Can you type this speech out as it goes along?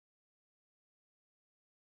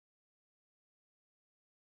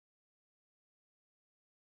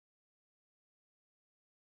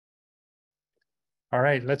All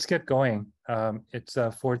right, let's get going. It's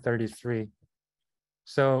 4:33.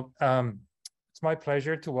 So it's my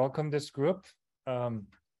pleasure to welcome this group.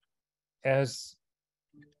 As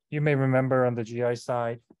you may remember on the GI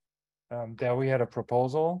side, that we had a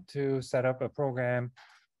proposal to set up a program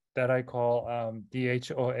that I call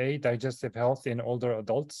DHOA, Digestive Health in Older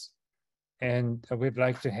Adults. And we'd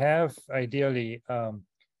like to have, ideally,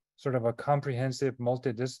 sort of a comprehensive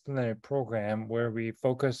multidisciplinary program where we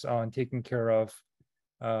focus on taking care of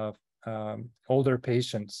older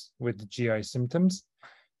patients with GI symptoms.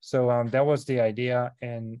 So that was the idea,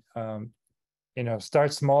 and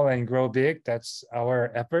start small and grow big. That's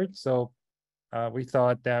our effort. So we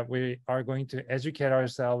thought that we are going to educate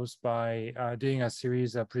ourselves by doing a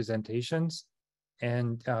series of presentations,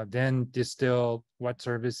 and then distill what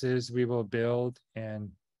services we will build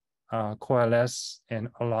and coalesce and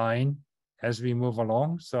align as we move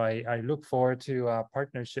along. So I look forward to a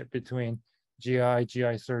partnership between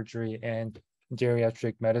GI surgery, and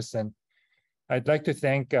geriatric medicine. I'd like to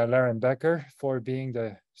thank Lauren Becker for being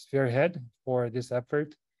the spearhead for this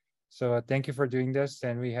effort. So thank you for doing this.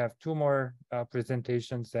 And we have two more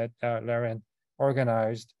presentations that Lauren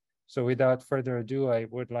organized. So without further ado, I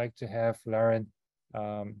would like to have Lauren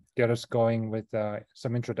get us going with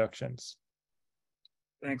some introductions.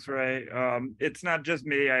 Thanks, Ray. It's not just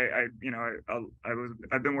me. I've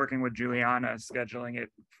been working with Juliana, scheduling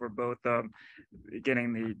it for both,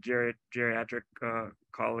 getting the geriatric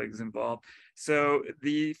colleagues involved. So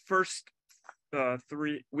the first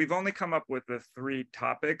three, we've only come up with the three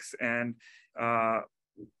topics, and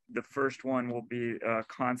the first one will be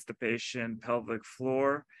constipation, pelvic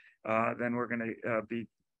floor. Then we're going to be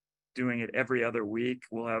doing it every other week.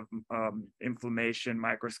 We'll have inflammation,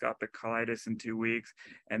 microscopic colitis in 2 weeks.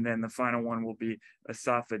 And then the final one will be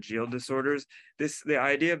esophageal disorders. The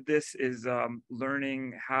idea of this is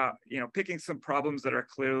learning how, picking some problems that are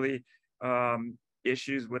clearly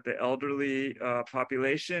issues with the elderly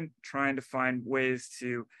population, trying to find ways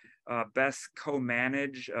to best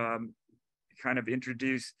co-manage, kind of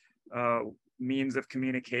introduce means of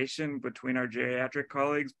communication between our geriatric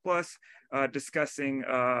colleagues, plus discussing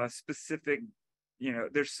specific,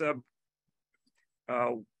 there's some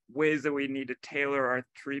ways that we need to tailor our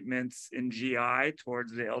treatments in GI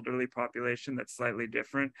towards the elderly population that's slightly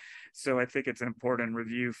different. So I think it's an important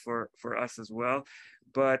review for us as well.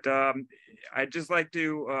 But I'd just like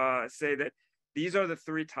to say that these are the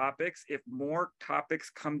three topics. If more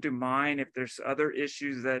topics come to mind, if there's other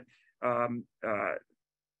issues that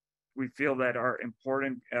we feel that are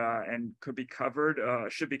important and could be covered,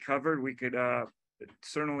 should be covered, we could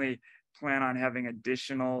certainly plan on having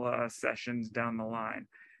additional sessions down the line.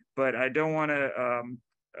 But I don't want to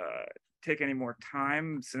take any more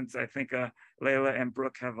time, since I think Layla and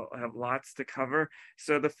Brooke have lots to cover.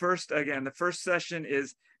 So the first session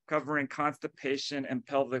is covering constipation and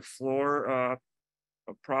pelvic floor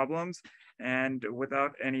problems. And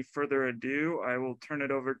without any further ado, I will turn it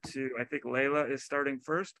over to, I think Layla is starting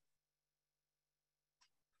first.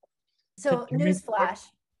 So newsflash.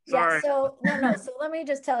 Yeah, so so let me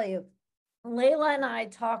just tell you, Layla and I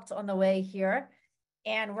talked on the way here,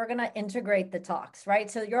 and we're going to integrate the talks,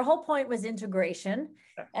 right? So your whole point was integration.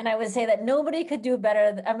 And I would say that nobody could do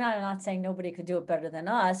better. I'm not saying nobody could do it better than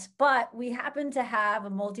us, but we happen to have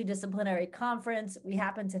a multidisciplinary conference. We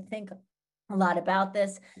happen to think a lot about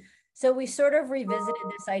this. So we sort of revisited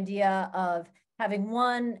this idea of having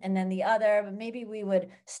one and then the other, but maybe we would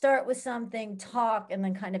start with something, talk, and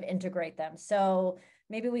then kind of integrate them. So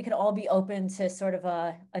maybe we could all be open to sort of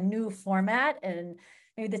a new format, and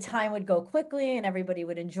maybe the time would go quickly and everybody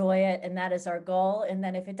would enjoy it. And that is our goal. And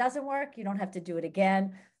then if it doesn't work, you don't have to do it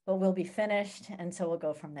again, but we'll be finished. And so we'll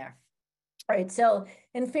go from there. All right. So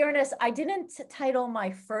in fairness, I didn't title my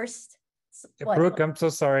first. Brooke, I'm so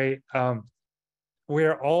sorry.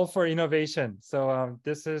 We're all for innovation. So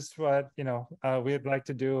this is what, we'd like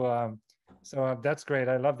to do. So that's great.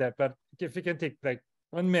 I love that. But if you can take like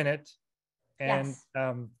 1 minute and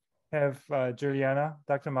have Juliana,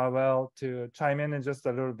 Dr. Marwell, to chime in just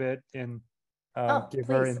a little bit and give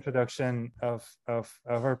her introduction of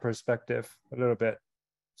her perspective a little bit.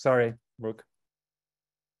 Sorry, Brooke.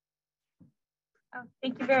 Oh,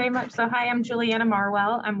 thank you very much. So hi, I'm Juliana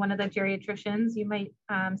Marwell. I'm one of the geriatricians. You might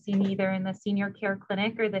see me either in the senior care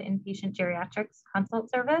clinic or the inpatient geriatrics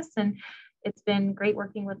consult service. And it's been great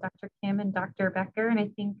working with Dr. Kim and Dr. Becker. And I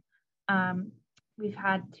think we've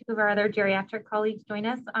had two of our other geriatric colleagues join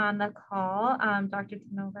us on the call, Dr.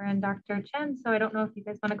 Tanover and Dr. Chen. So I don't know if you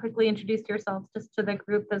guys want to quickly introduce yourselves just to the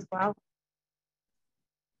group as well.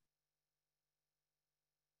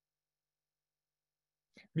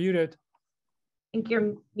 Muted. I think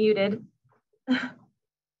you're muted.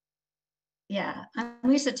 Yeah, I'm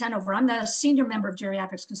Lisa Tenover. I'm the senior member of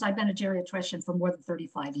geriatrics because I've been a geriatrician for more than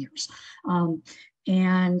 35 years.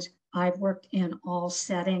 And I've worked in all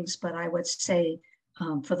settings, but I would say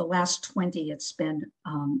for the last 20, it's been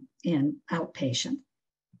in outpatient.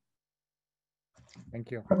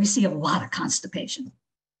 Thank you. Where we see a lot of constipation.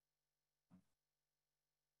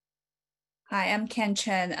 Hi, I'm Ken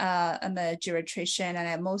Chen. I'm a geriatrician and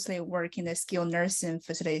I mostly work in the skilled nursing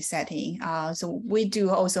facility setting. So we do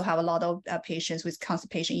also have a lot of patients with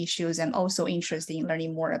constipation issues and also interested in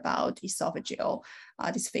learning more about esophageal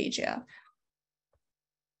dysphagia.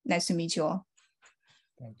 Nice to meet you all.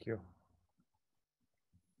 Thank you.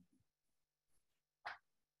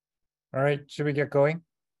 All right, should we get going?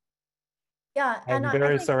 Yeah, I'm and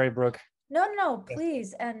very I think, sorry, Brooke. no,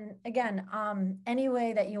 please. And again, any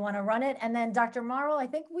way that you want to run it. And then Dr. Marwell, I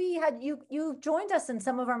think we had you joined us in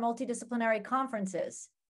some of our multidisciplinary conferences.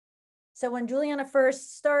 So when Juliana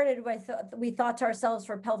first started, we thought to ourselves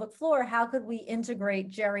for pelvic floor, how could we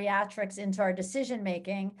integrate geriatrics into our decision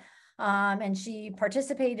making? And she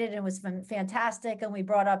participated and was fantastic. And we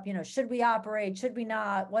brought up, should we operate? Should we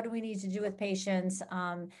not? What do we need to do with patients?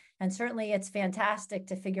 And certainly it's fantastic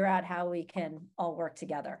to figure out how we can all work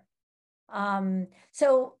together.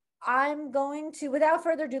 So I'm going to, without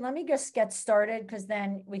further ado, let me just get started because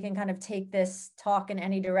then we can kind of take this talk in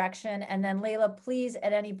any direction. And then Layla, please,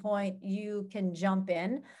 at any point you can jump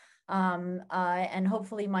in. And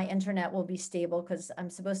hopefully my internet will be stable because I'm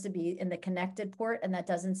supposed to be in the connected port and that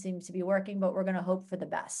doesn't seem to be working, but we're going to hope for the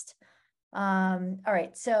best. All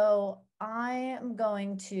right, so I am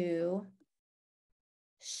going to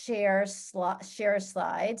share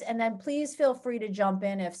slides, and then please feel free to jump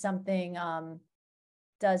in if something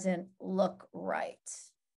doesn't look right.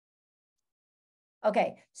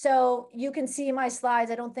 Okay, so you can see my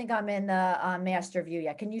slides. I don't think I'm in the master view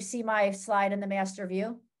yet. Can you see my slide in the master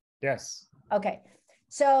view? Yes. Okay,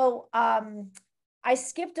 so I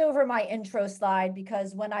skipped over my intro slide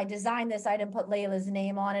because when I designed this, I didn't put Layla's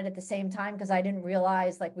name on it at the same time because I didn't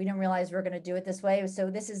realize, we didn't realize we were going to do it this way.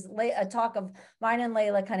 So this is a talk of mine and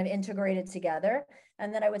Layla kind of integrated together.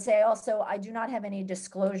 And then I would say also, I do not have any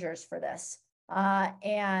disclosures for this.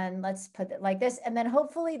 And let's put it like this. And then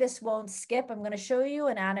hopefully this won't skip. I'm going to show you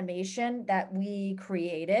an animation that we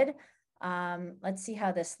created. Let's see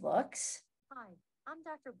how this looks. Hi, I'm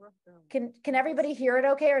Dr. Brooke. Can everybody hear it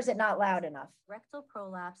okay, or is it not loud enough? Rectal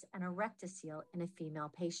prolapse and a rectocele in a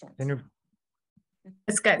female patient.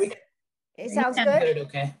 It's good. It sounds good?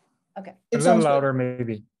 Okay. Okay. A little louder,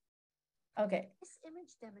 maybe. Okay. This image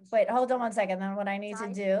demonstrates. Wait, hold on one second. Then what I need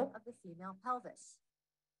to do. Of the female pelvis.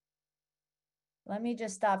 Let me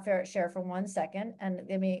just stop share for 1 second and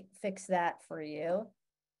let me fix that for you.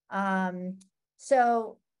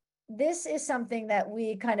 So this is something that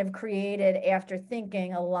we kind of created after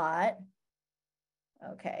thinking a lot.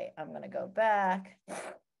 Okay, I'm going to go back.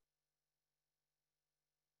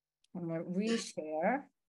 I'm going to reshare.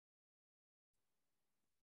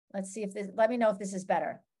 Let's see if this, let me know if this is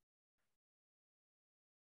better.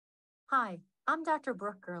 Hi, I'm Dr.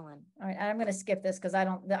 Brooke Gerlin. All right, I'm going to skip this because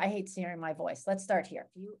I hate hearing my voice. Let's start here.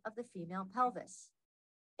 View of the female pelvis.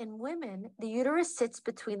 In women, the uterus sits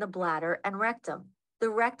between the bladder and rectum. The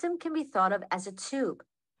rectum can be thought of as a tube.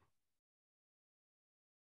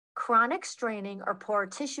 Chronic straining or poor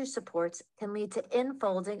tissue supports can lead to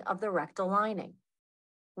infolding of the rectal lining.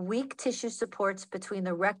 Weak tissue supports between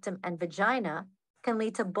the rectum and vagina can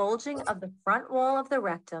lead to bulging of the front wall of the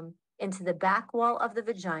rectum into the back wall of the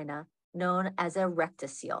vagina, known as a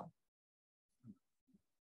rectocele.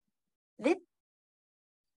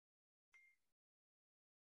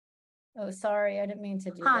 Oh, sorry, I didn't mean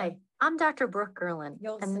to do that. Hi, I'm Dr. Brooke Gerlin,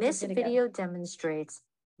 and this video demonstrates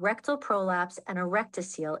rectal prolapse and a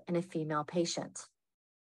rectocele in a female patient.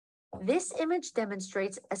 This image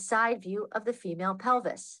demonstrates a side view of the female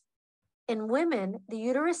pelvis. In women, the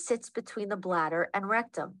uterus sits between the bladder and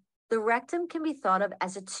rectum. The rectum can be thought of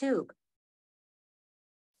as a tube.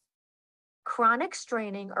 Chronic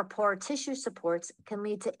straining or poor tissue supports can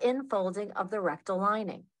lead to infolding of the rectal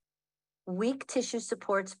lining. Weak tissue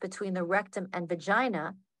supports between the rectum and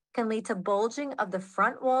vagina can lead to bulging of the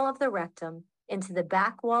front wall of the rectum into the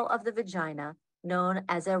back wall of the vagina, known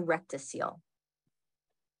as a rectocele.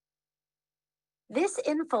 This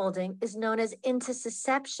infolding is known as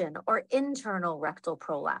intussusception or internal rectal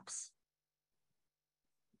prolapse.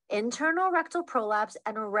 Internal rectal prolapse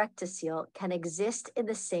and a rectocele can exist in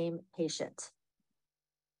the same patient.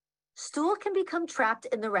 Stool can become trapped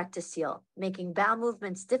in the rectocele, making bowel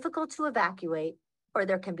movements difficult to evacuate, or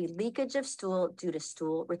there can be leakage of stool due to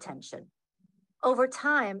stool retention. Over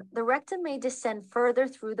time, the rectum may descend further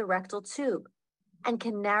through the rectal tube. and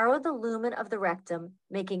can narrow the lumen of the rectum,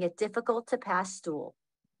 making it difficult to pass stool.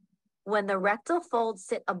 When the rectal folds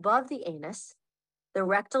sit above the anus, the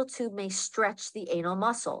rectal tube may stretch the anal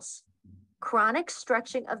muscles. Chronic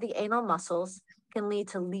stretching of the anal muscles can lead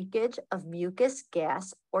to leakage of mucus,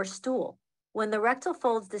 gas, or stool. When the rectal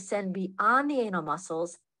folds descend beyond the anal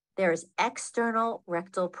muscles, there is external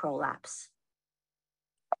rectal prolapse.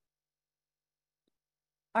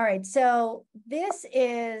 All right, so this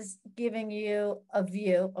is giving you a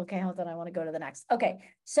view. Okay, hold on, I want to go to the next. Okay,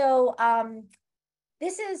 so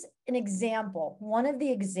this is an example, one of the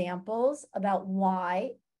examples about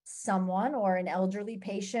why someone or an elderly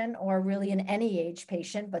patient or really an any age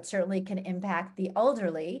patient, but certainly can impact the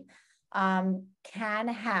elderly, can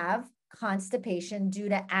have constipation due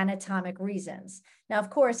to anatomic reasons. Now, of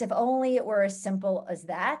course, if only it were as simple as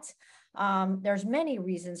that, there's many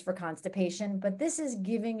reasons for constipation, but this is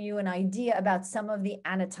giving you an idea about some of the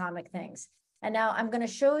anatomic things. And now I'm going to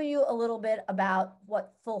show you a little bit about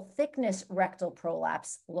what full thickness rectal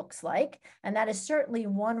prolapse looks like. And that is certainly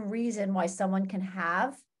one reason why someone can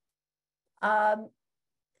have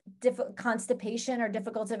constipation or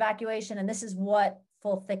difficult evacuation. And this is what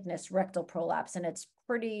full thickness rectal prolapse. And it's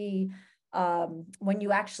pretty, when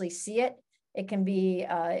you actually see it, it can be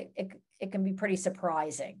pretty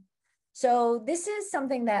surprising. So this is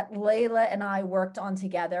something that Layla and I worked on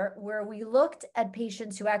together, where we looked at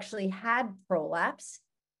patients who actually had prolapse,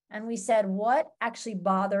 and we said, what actually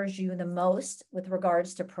bothers you the most with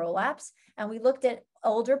regards to prolapse? And we looked at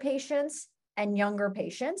older patients and younger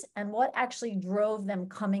patients and what actually drove them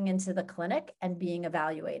coming into the clinic and being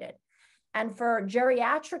evaluated. And for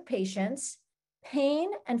geriatric patients,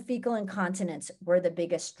 pain and fecal incontinence were the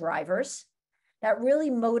biggest drivers that really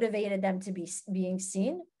motivated them to be being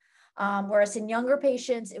seen. Whereas in younger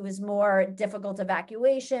patients, it was more difficult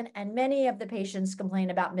evacuation, and many of the patients complain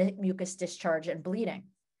about mucus discharge and bleeding.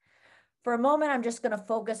 For a moment, I'm just going to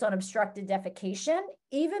focus on obstructed defecation.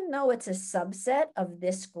 Even though it's a subset of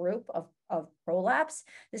this group of prolapse,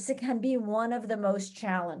 this can be one of the most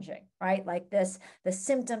challenging, right? Like this, the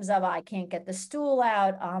symptoms of I can't get the stool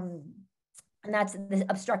out, and that's the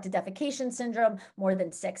obstructed defecation syndrome, more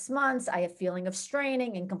than 6 months. I have feeling of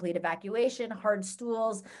straining, incomplete evacuation, hard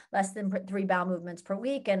stools, less than 3 bowel movements per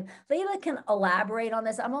week. And Layla can elaborate on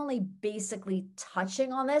this. I'm only basically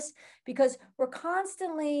touching on this because we're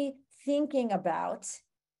constantly thinking about,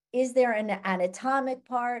 is there an anatomic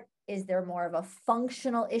part? Is there more of a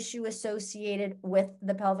functional issue associated with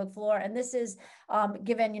the pelvic floor? And this is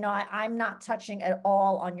given, I'm not touching at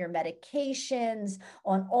all on your medications,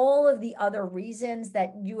 on all of the other reasons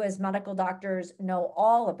that you as medical doctors know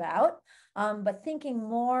all about, but thinking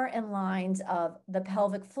more in lines of the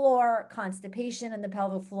pelvic floor, constipation in the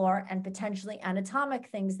pelvic floor, and potentially anatomic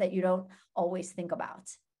things that you don't always think about.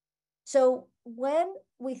 So when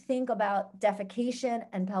we think about defecation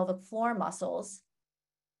and pelvic floor muscles,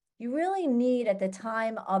 you really need, at the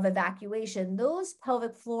time of evacuation, those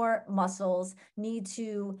pelvic floor muscles need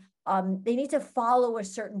to, they need to follow a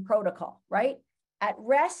certain protocol, right? At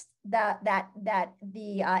rest,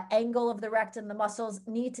 the angle of the rectum, the muscles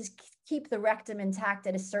need to keep the rectum intact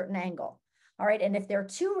at a certain angle, all right? And if they're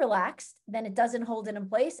too relaxed, then it doesn't hold it in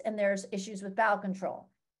place and there's issues with bowel control.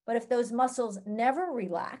 But if those muscles never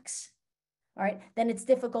relax, all right, then it's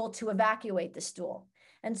difficult to evacuate the stool.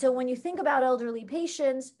 And so when you think about elderly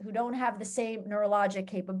patients who don't have the same neurologic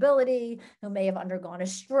capability, who may have undergone a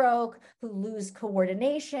stroke, who lose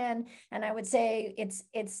coordination, and I would say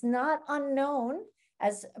it's not unknown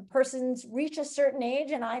as persons reach a certain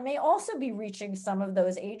age, and I may also be reaching some of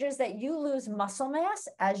those ages, that you lose muscle mass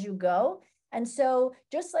as you go. And so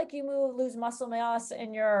just like you lose muscle mass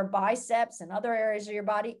in your biceps and other areas of your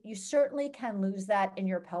body, you certainly can lose that in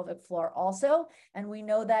your pelvic floor also. And we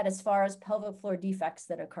know that as far as pelvic floor defects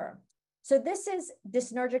that occur. So this is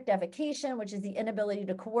dysnergic defecation, which is the inability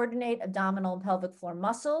to coordinate abdominal and pelvic floor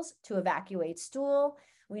muscles to evacuate stool.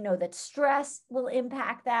 We know that stress will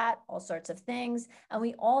impact that, all sorts of things. And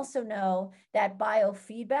we also know that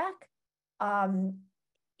biofeedback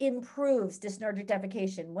improves dysnergic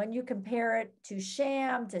defecation. When you compare it to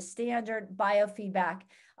sham, to standard, biofeedback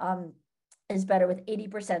is better with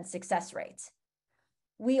 80% success rates.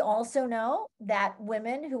 We also know that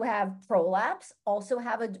women who have prolapse also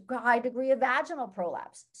have a high degree of vaginal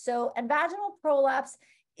prolapse. So, and vaginal prolapse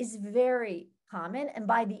is very common. And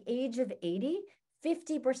by the age of 80,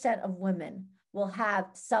 50% of women will have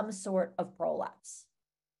some sort of prolapse.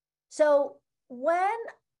 So when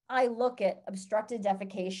I look at obstructed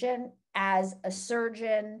defecation as a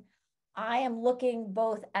surgeon, I am looking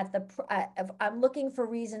both at I'm looking for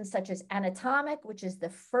reasons such as anatomic, which is the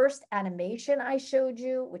first animation I showed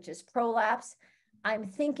you, which is prolapse. I'm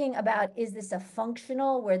thinking about, is this a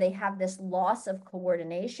functional where they have this loss of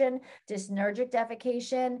coordination, dysnergic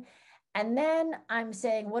defecation? And then I'm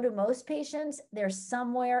saying, what do most patients? They're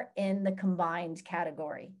somewhere in the combined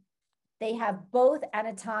category. They have both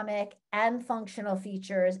anatomic and functional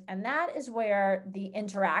features. And that is where the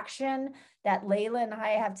interaction that Layla and I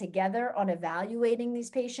have together on evaluating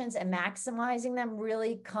these patients and maximizing them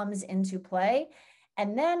really comes into play.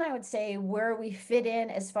 And then I would say where we fit in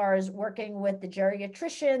as far as working with the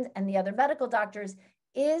geriatricians and the other medical doctors,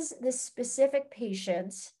 is this specific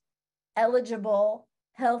patient eligible,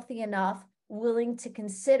 healthy enough, willing to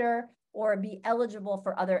consider or be eligible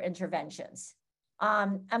for other interventions?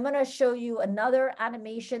 I'm going to show you another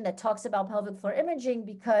animation that talks about pelvic floor imaging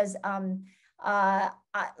because Layla,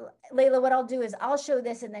 what I'll do is I'll show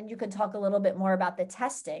this and then you can talk a little bit more about the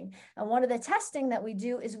testing. And one of the testing that we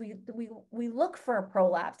do is we look for a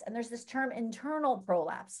prolapse, and there's this term internal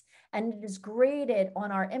prolapse, and it is graded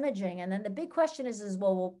on our imaging. And then the big question is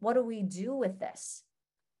well, what do we do with this?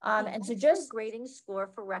 And so just grading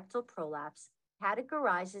score for rectal prolapse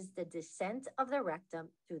categorizes the descent of the rectum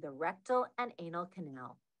through the rectal and anal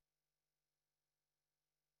canal.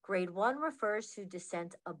 Grade 1 refers to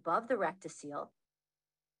descent above the rectocele.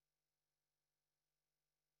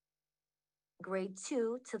 Grade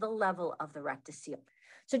 2 to the level of the rectocele.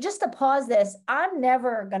 So just to pause this, I'm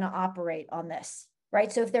never going to operate on this,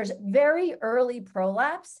 right? So if there's very early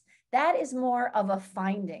prolapse, that is more of a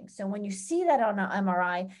finding. So when you see that on an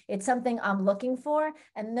MRI, it's something I'm looking for.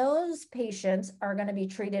 And those patients are going to be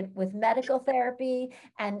treated with medical therapy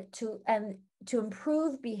and to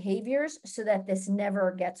improve behaviors so that this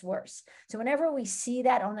never gets worse. So whenever we see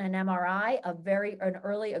that on an MRI,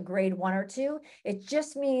 a grade 1 or 2, it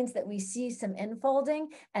just means that we see some infolding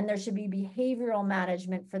and there should be behavioral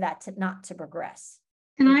management for that not to progress.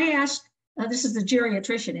 Can I ask, this is the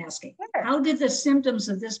geriatrician asking, sure. How did the symptoms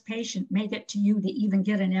of this patient make it to you to even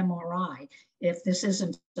get an MRI if this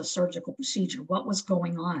isn't a surgical procedure? What was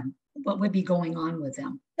going on? What would be going on with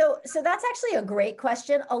them? So that's actually a great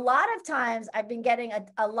question. A lot of times I've been getting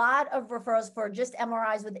a lot of referrals for just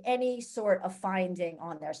MRIs with any sort of finding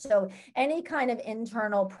on there. So any kind of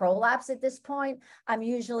internal prolapse at this point, I'm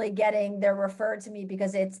usually they're referred to me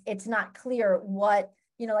because it's not clear what,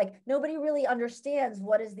 like nobody really understands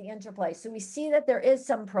what is the interplay. So we see that there is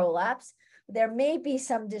some prolapse. There may be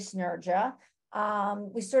some dysnergia.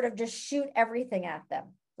 We sort of just shoot everything at them.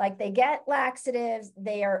 Like they get laxatives,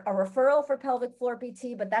 they are a referral for pelvic floor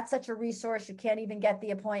PT, but that's such a resource, you can't even get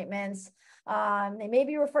the appointments. They may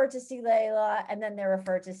be referred to see Layla, and then they're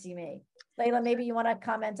referred to see me. Layla, maybe you want to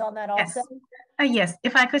comment on that also? Yes,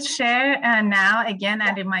 if I could share now again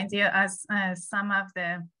and remind you as some of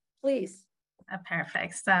the... Please.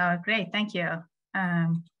 Perfect, so great, thank you.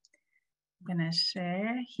 I'm gonna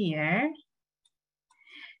share here.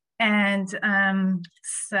 And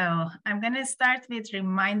so I'm going to start with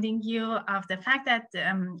reminding you of the fact that,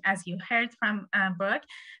 as you heard from Brooke,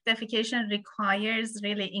 defecation requires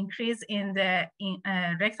really increase in the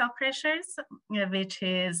rectal pressures, which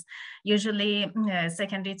is usually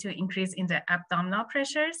secondary to increase in the abdominal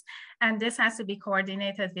pressures. And this has to be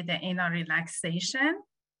coordinated with the anal relaxation.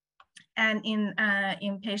 And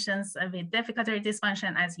in patients with defecatory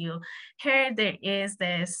dysfunction, as you heard, there is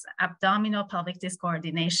this abdominal pelvic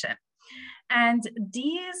discoordination. And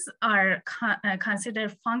these are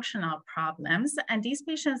considered functional problems, and these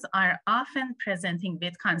patients are often presenting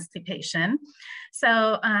with constipation.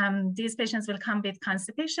 So these patients will come with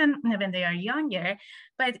constipation when they are younger,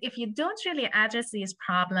 but if you don't really address these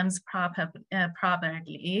problems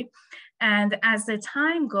properly, and as the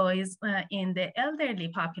time goes in the elderly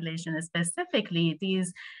population specifically,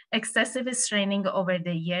 these excessive straining over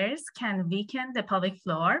the years can weaken the pelvic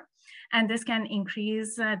floor, and this can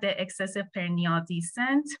increase the excessive perineal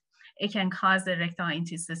descent. It can cause the rectal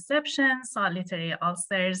intussusception, solitary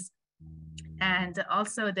ulcers, and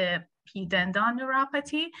also the pudendal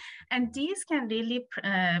neuropathy. And these can really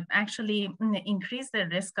actually increase the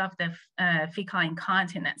risk of the fecal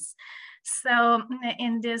incontinence. So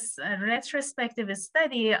in this retrospective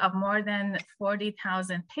study of more than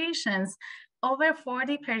 40,000 patients, over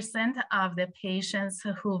 40% of the patients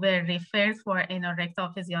who were referred for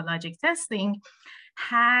anorectal physiologic testing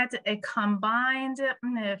had a combined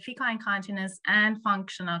fecal incontinence and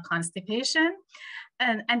functional constipation.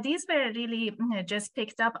 And these were really just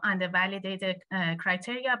picked up on the validated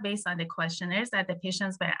criteria based on the questionnaires that the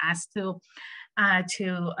patients were asked to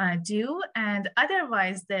do. And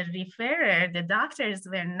otherwise, the referrer, the doctors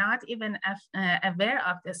were not even aware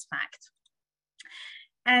of this fact.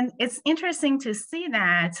 And it's interesting to see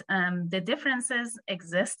that the differences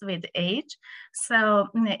exist with age. So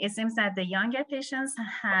it seems that the younger patients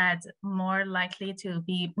had more likely to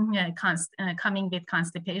be coming with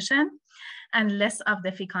constipation and less of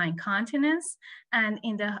the fecal incontinence. And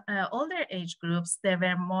in the older age groups, there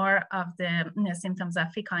were more of the symptoms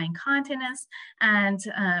of fecal incontinence and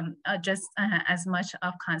just as much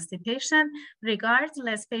of constipation.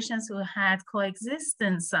 Regardless, patients who had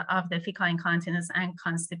coexistence of the fecal incontinence and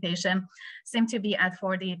constipation seem to be at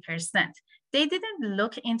 40%. They didn't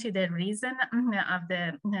look into the reason of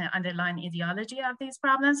the underlying etiology of these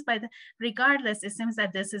problems, but regardless, it seems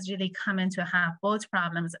that this is really common to have both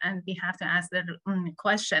problems, and we have to ask the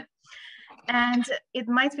question. And it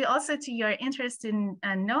might be also to your interest to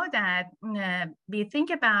know that we think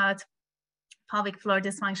about pelvic floor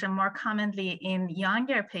dysfunction more commonly in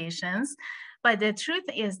younger patients. But the truth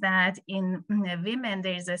is that in women,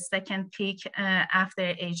 there's a second peak after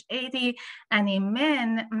age 80. And in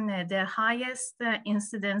men, the highest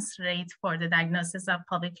incidence rate for the diagnosis of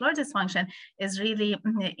pelvic floor dysfunction is really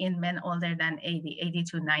in men older than 80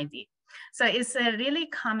 to 90. So it's a really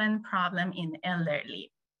common problem in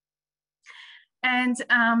elderly. And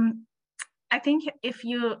I think if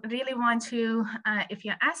you really want to, if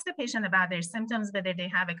you ask the patient about their symptoms, whether they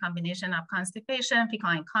have a combination of constipation, fecal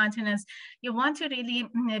incontinence, you want to really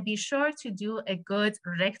be sure to do a good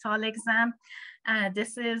rectal exam.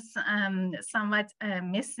 This is somewhat a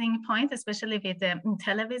missing point, especially with the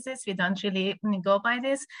televisits. We don't really go by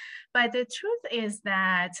this. But the truth is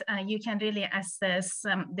that you can really assess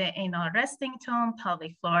the anal resting tone,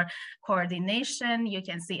 pelvic floor coordination. You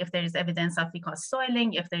can see if there is evidence of fecal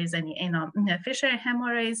soiling, if there is any anal fissure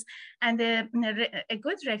hemorrhoids. And a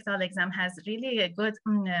good rectal exam has really a good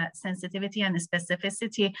sensitivity and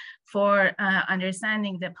specificity for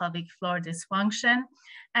understanding the pelvic floor dysfunction.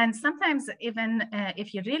 And sometimes even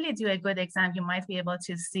if you really do a good exam, you might be able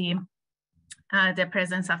to see the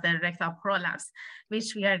presence of the rectal prolapse,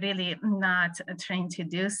 which we are really not trained to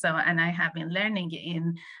do so. And I have been learning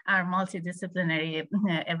in our multidisciplinary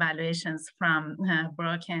evaluations from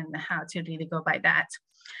Brooke and how to really go by that.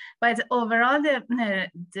 But overall, the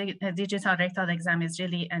digital rectal exam is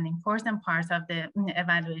really an important part of the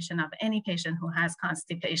evaluation of any patient who has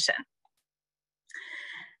constipation.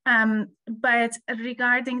 But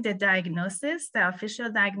regarding the diagnosis, the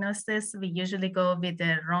official diagnosis, we usually go with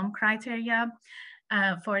the Rome criteria.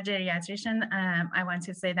 For geriatrician, I want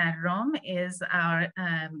to say that Rome is our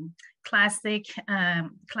classic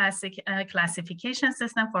classification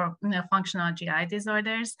system for functional GI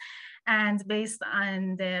disorders. And based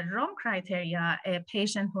on the Rome criteria, a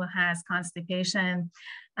patient who has constipation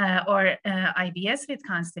or IBS with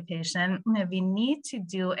constipation, we need to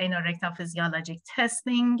do anorectal physiologic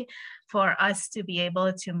testing for us to be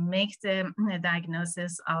able to make the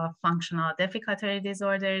diagnosis of functional defecatory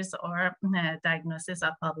disorders or diagnosis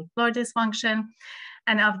of pelvic floor dysfunction.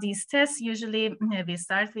 And of these tests, usually we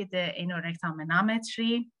start with the anorectal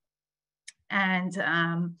manometry. And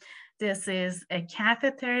this is a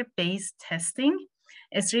catheter-based testing.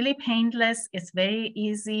 It's really painless. It's very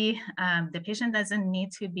easy. The patient doesn't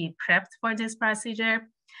need to be prepped for this procedure.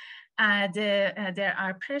 There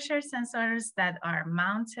are pressure sensors that are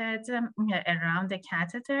mounted around the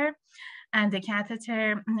catheter, and the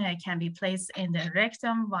catheter can be placed in the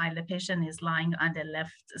rectum while the patient is lying on the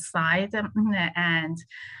left side, and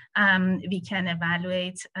we can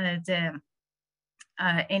evaluate the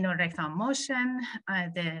anorectal motion,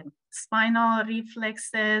 the spinal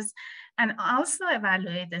reflexes, and also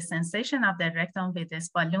evaluate the sensation of the rectum with this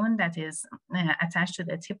balloon that is attached to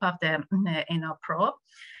the tip of the anal probe.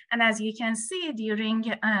 And as you can see during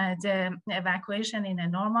the evacuation in a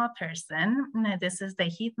normal person, this is the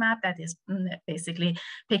heat map that is basically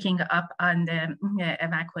picking up on the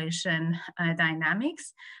evacuation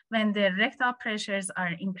dynamics. When the rectal pressures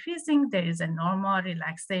are increasing, there is a normal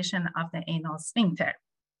relaxation of the anal sphincter.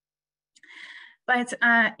 But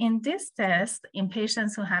in this test, in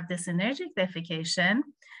patients who have dyssynergic defecation,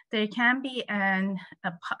 there can be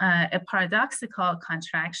a paradoxical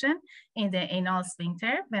contraction in the anal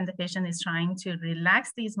sphincter. When the patient is trying to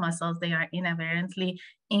relax these muscles, they are inadvertently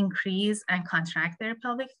increase and contract their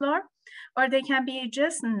pelvic floor, or they can be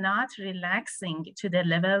just not relaxing to the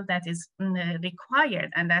level that is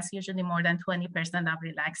required, and that's usually more than 20% of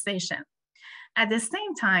relaxation. At the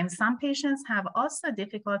same time, some patients have also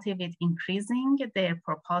difficulty with increasing their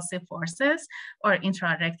propulsive forces or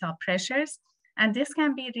intrarectal pressures. And this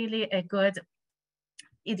can be really a good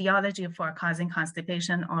etiology for causing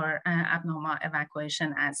constipation or abnormal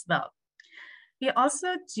evacuation as well. We also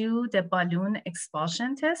do the balloon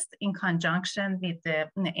expulsion test in conjunction with the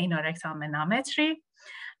anorectal manometry.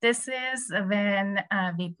 This is when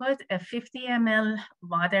we put a 50 ml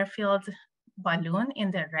water-filled balloon in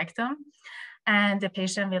the rectum, and the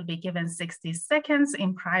patient will be given 60 seconds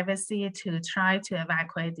in privacy to try to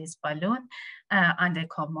evacuate this balloon on the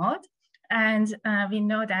commode. And we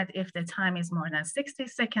know that if the time is more than 60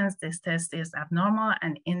 seconds, this test is abnormal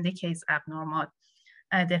and indicates abnormal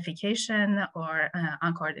defecation or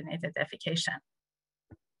uncoordinated defecation.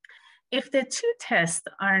 If the two tests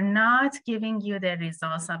are not giving you the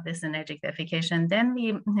results of the synergic defecation, then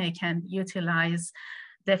we can utilize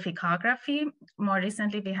defecography. More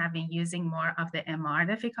recently, we have been using more of the MR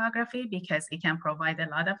defecography because it can provide a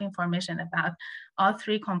lot of information about all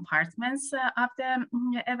three compartments of the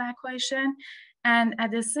evacuation. And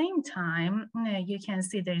at the same time, you can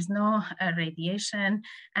see there's no radiation,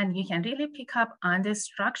 and you can really pick up on the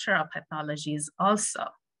structural pathologies also.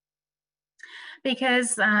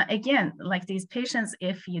 Because again, like these patients,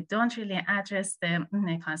 if you don't really address the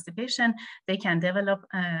constipation, they can develop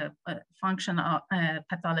functional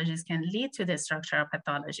pathologies, can lead to the structural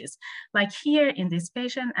pathologies. Like here in this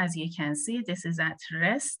patient, as you can see, this is at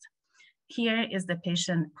rest. Here is the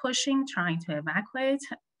patient pushing, trying to evacuate.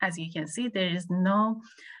 As you can see, there is no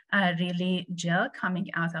really gel coming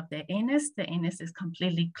out of the anus. The anus is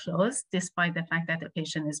completely closed despite the fact that the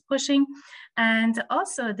patient is pushing. And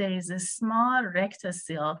also there is a small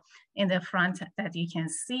rectocele in the front that you can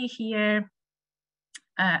see here.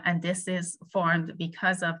 And this is formed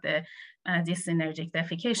because of the dysynergic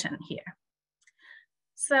defecation here.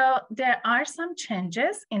 So there are some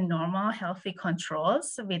changes in normal healthy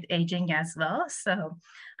controls with aging as well. So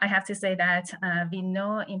I have to say that we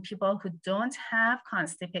know in people who don't have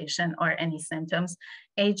constipation or any symptoms,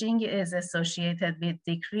 aging is associated with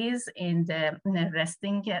decrease in the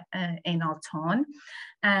resting anal tone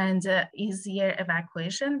and easier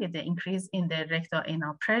evacuation with the increase in the rectal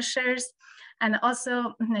anal pressures. And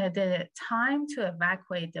also the time to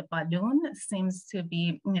evacuate the balloon seems to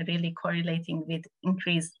be really correlating with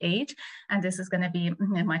increased age. And this is going to be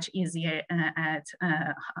much easier at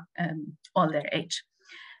older age.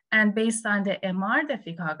 And based on the MR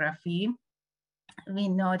defecography, we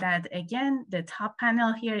know that, again, the top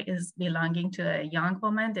panel here is belonging to a young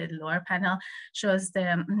woman. The lower panel shows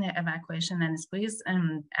the evacuation and squeeze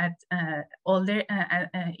at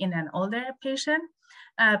in an older patient.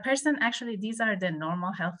 Person, actually, these are the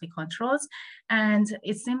normal healthy controls. And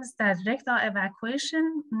it seems that rectal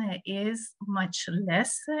evacuation is much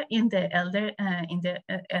less in the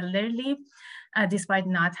elderly, despite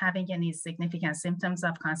not having any significant symptoms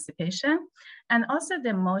of constipation. And also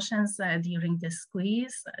the motions during the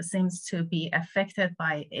squeeze seems to be affected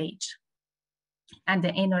by age. And the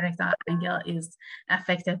anorectal angle is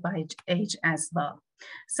affected by age as well.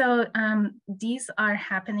 So these are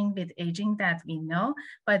happening with aging that we know,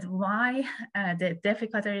 but why the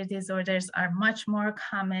defecatory disorders are much more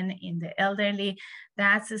common in the elderly,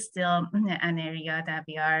 that's still an area that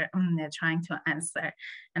we are trying to answer.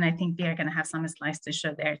 And I think we are gonna have some slides to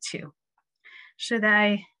show there too. Should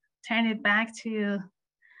I turn it back to,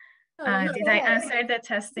 did I answer the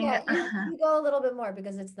testing? Yeah, you go a little bit more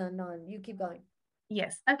because it's the non, you keep going.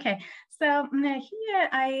 Yes. Okay. So here,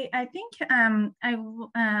 I think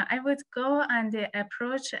I would go on the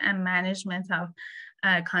approach and management of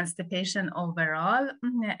constipation overall.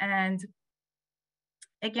 And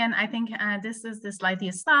again, I think this is the slide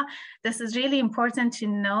you saw. This is really important to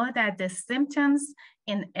know that the symptoms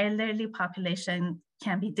in elderly population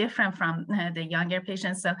can be different from the younger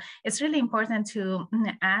patients. So it's really important to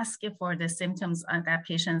ask for the symptoms that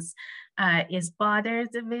patients is bothered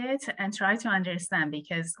with and try to understand,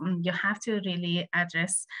 because you have to really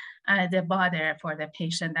address the bother for the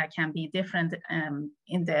patient that can be different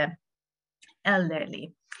in the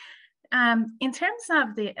elderly. In terms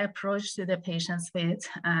of the approach to the patients with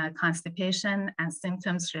constipation and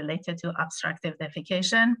symptoms related to obstructive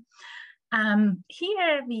defecation,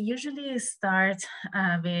 here we usually start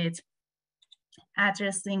with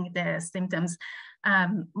addressing the symptoms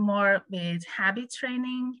more with habit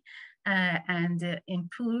training and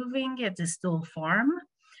improving the stool form.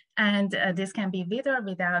 And this can be with or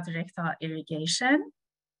without rectal irrigation.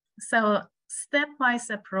 So stepwise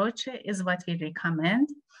approach is what we recommend.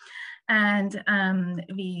 And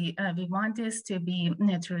we want this to be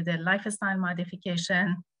through the lifestyle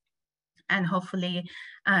modification and hopefully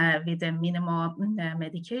with the minimal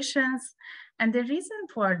medications. And the reason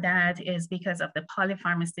for that is because of the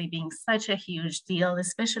polypharmacy being such a huge deal,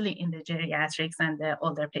 especially in the geriatrics and the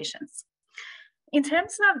older patients. In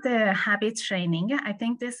terms of the habit training, I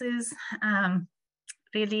think this is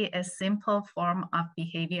really a simple form of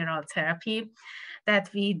behavioral therapy that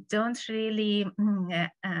we don't really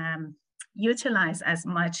utilize as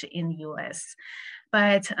much in US.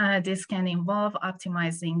 But this can involve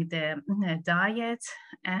optimizing the diet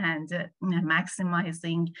and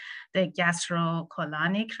maximizing the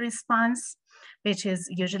gastrocolonic response, which is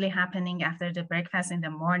usually happening after the breakfast in the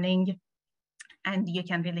morning. And you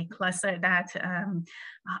can really cluster that,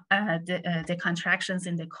 the contractions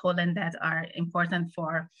in the colon that are important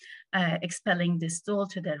for expelling the stool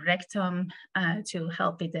to the rectum to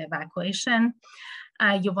help with the evacuation.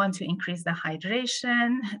 You want to increase the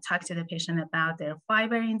hydration, talk to the patient about their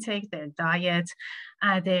fiber intake, their diet,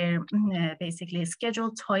 their basically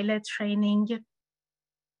scheduled toilet training,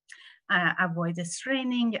 avoid the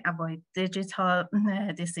straining, avoid digital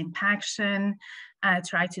disimpaction,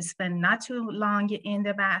 try to spend not too long in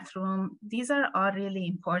the bathroom. These are all really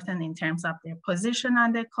important in terms of their position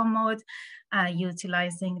on the commode,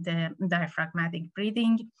 utilizing the diaphragmatic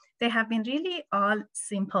breathing. They have been really all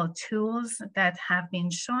simple tools that have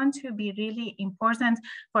been shown to be really important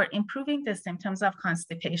for improving the symptoms of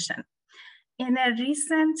constipation. In a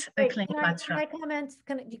recent clinical trial. Can I comment?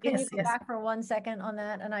 Can you go back for 1 second on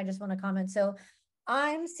that? And I just want to comment. So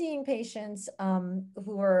I'm seeing patients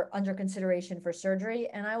who are under consideration for surgery.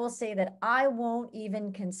 And I will say that I won't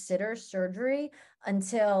even consider surgery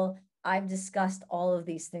until I've discussed all of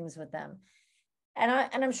these things with them. And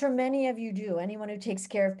I'm sure many of you do. Anyone who takes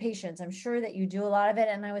care of patients, I'm sure that you do a lot of it.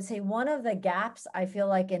 And I would say one of the gaps I feel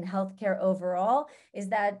like in healthcare overall is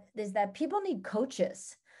that people need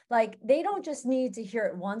coaches. Like, they don't just need to hear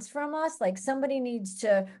it once from us. Like, somebody needs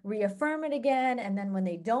to reaffirm it again. And then when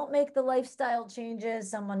they don't make the lifestyle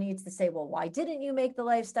changes, someone needs to say, well, why didn't you make the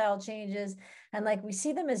lifestyle changes? And like, we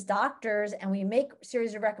see them as doctors and we make a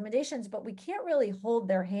series of recommendations, but we can't really hold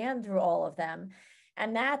their hand through all of them.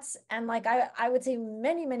 And like, I would say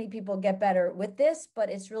many people get better with this, but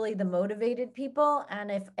it's really the motivated people. And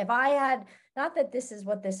if I had, not that this is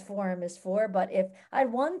what this forum is for, but if I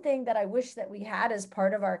had one thing that I wish that we had as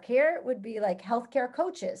part of our care, it would be like healthcare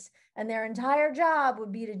coaches, and their entire job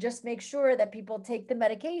would be to just make sure that people take the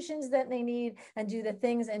medications that they need and do the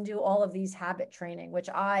things and do all of these habit training, which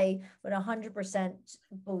I would 100%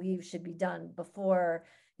 believe should be done before,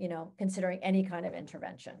 considering any kind of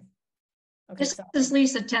intervention. Okay, this is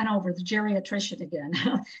Lisa Tenover, the geriatrician again.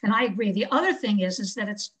 And I agree. The other thing is that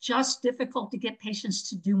it's just difficult to get patients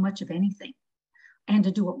to do much of anything and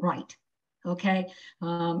to do it right. Okay.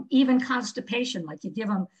 Even constipation, like you give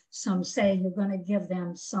them some, say you're going to give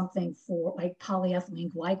them something for like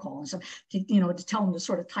polyethylene glycol and so to tell them to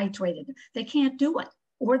sort of titrate it. They can't do it,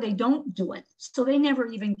 or they don't do it. So they never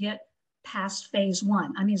even get past phase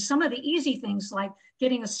 1. I mean, some of the easy things like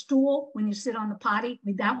getting a stool when you sit on the potty, I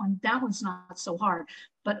mean, that one's not so hard.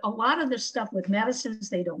 But a lot of this stuff with medicines,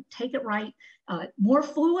 they don't take it right. More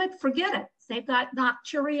fluid, forget it. They've got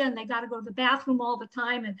nocturia and they got to go to the bathroom all the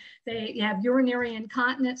time, and they have urinary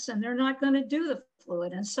incontinence, and they're not going to do the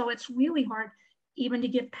fluid. And so it's really hard even to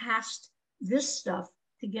get past this stuff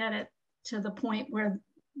to get it to the point where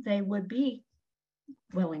they would be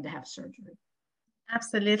willing to have surgery.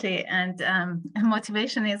 Absolutely. And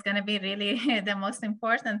motivation is going to be really the most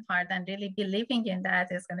important part, and really believing in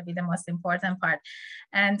that is going to be the most important part.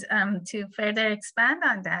 And to further expand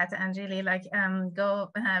on that and really go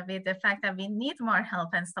with the fact that we need more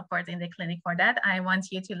help and support in the clinic for that, I want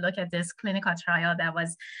you to look at this clinical trial that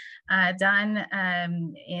was done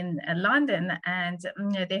in London. And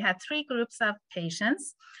they had 3 groups of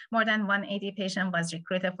patients. More than 180 patients was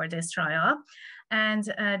recruited for this trial. And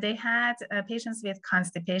they had patients with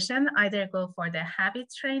constipation either go for the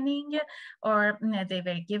habit training, or they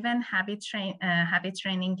were given habit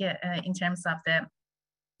training in terms of the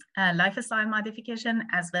lifestyle modification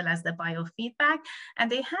as well as the biofeedback.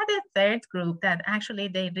 And they had a 3rd group that actually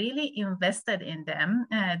they really invested in them.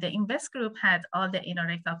 The invest group had all the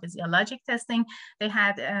anorectal physiologic testing. They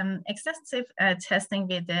had extensive testing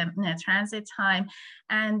with the transit time,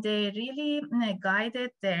 and they really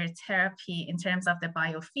guided their therapy in terms of the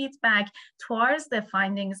biofeedback towards the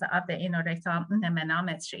findings of the anorectal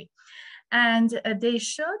manometry. And they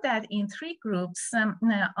showed that in 3 groups,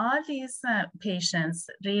 all these patients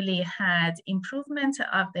really had improvement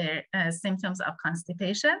of their symptoms of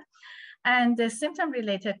constipation. And the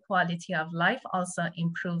symptom-related quality of life also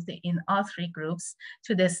improved in all 3 groups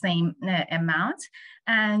to the same amount.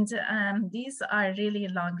 And these are really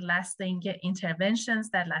long-lasting interventions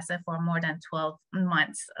that lasted for more than 12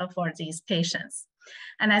 months for these patients.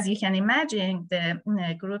 And as you can imagine,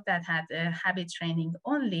 the group that had habit training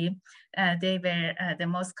only, they were the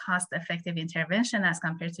most cost-effective intervention as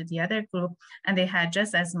compared to the other group, and they had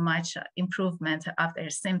just as much improvement of their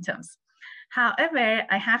symptoms. However,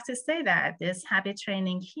 I have to say that this habit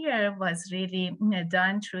training here was really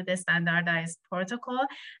done through the standardized protocol,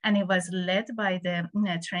 and it was led by the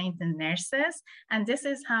trained nurses. And this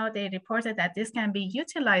is how they reported that this can be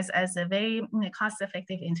utilized as a very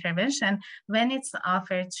cost-effective intervention when it's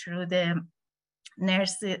offered through the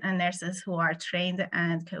nurses who are trained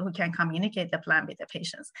and who can communicate the plan with the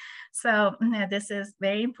patients. So this is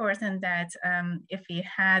very important that if we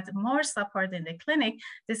had more support in the clinic,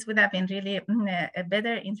 this would have been really a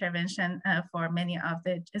better intervention for many of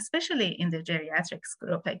the, especially in the geriatrics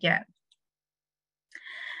group again.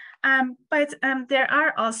 But there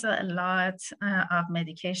are also a lot of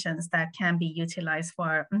medications that can be utilized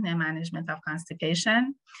for the management of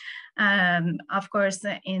constipation. Of course,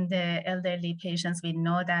 in the elderly patients, we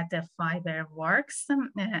know that the fiber works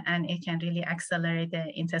and it can really accelerate the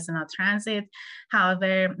intestinal transit.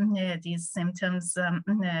 However, these symptoms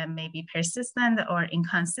may be persistent or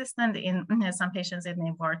inconsistent. In some patients, it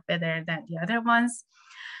may work better than the other ones.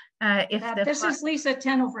 This is Lisa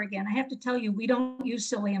Tenover again. I have to tell you, we don't use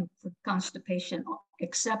psyllium for constipation,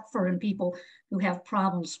 except for in people who have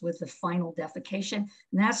problems with the final defecation.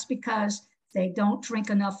 And that's because they don't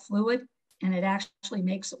drink enough fluid and it actually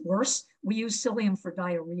makes it worse. We use psyllium for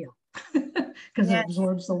diarrhea because it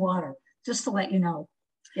absorbs the water, just to let you know.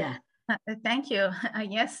 Yeah. Thank you.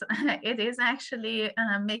 Yes, it is actually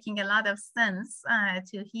making a lot of sense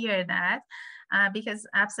to hear that because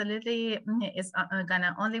absolutely it's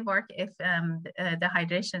gonna only work if the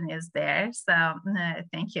hydration is there. So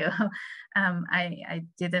thank you. I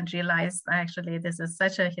didn't realize actually this is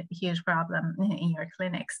such a huge problem in your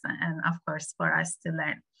clinics and of course for us to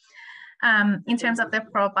learn. In terms of the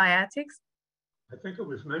probiotics. I think it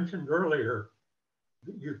was mentioned earlier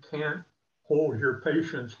that you can't hold your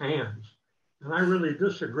patient's hands. And I really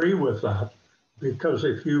disagree with that because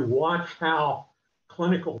if you watch how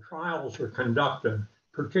clinical trials are conducted,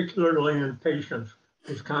 particularly in patients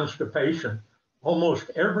with constipation, almost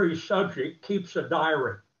every subject keeps a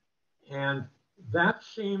diary. And that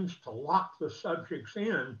seems to lock the subjects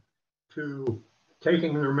in to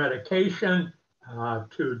taking their medication,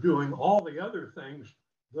 to doing all the other things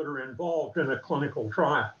that are involved in a clinical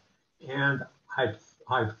trial. And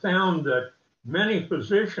I've found that many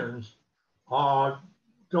physicians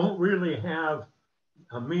don't really have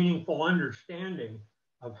a meaningful understanding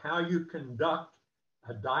of how you conduct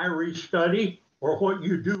a diary study or what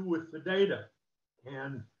you do with the data.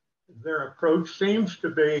 And their approach seems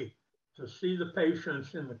to be to see the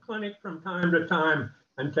patients in the clinic from time to time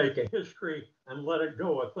and take a history and let it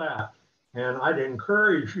go at that. And I'd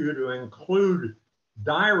encourage you to include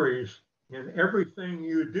diaries in everything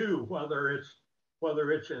you do, whether it's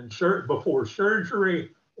before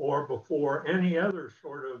surgery or before any other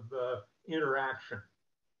sort of interaction.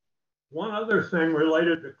 One other thing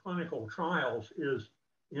related to clinical trials is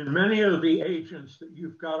in many of the agents that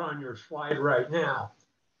you've got on your slide right now,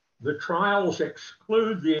 the trials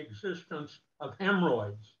exclude the existence of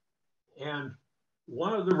hemorrhoids. And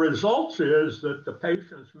one of the results is that the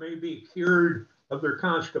patients may be cured of their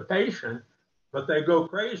constipation, but they go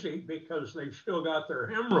crazy because they've still got their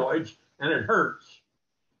hemorrhoids and it hurts.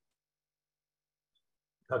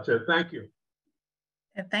 That's it. Thank you.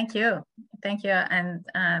 Thank you. Thank you. And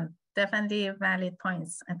definitely valid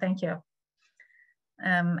points. Thank you.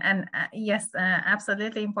 And yes,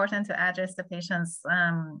 absolutely important to address the patient's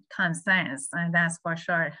concerns. And that's for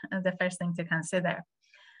sure the first thing to consider.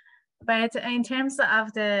 But in terms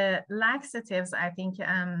of the laxatives, I think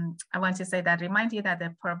I want to say that, remind you that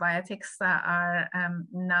the probiotics are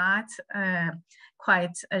not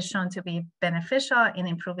quite shown to be beneficial in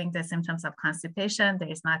improving the symptoms of constipation. There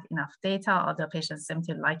is not enough data, although patients seem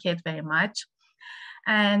to like it very much.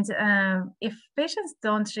 And if patients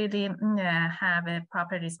don't really have a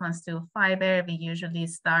proper response to fiber, we usually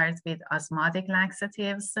start with osmotic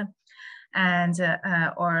laxatives and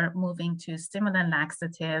or moving to stimulant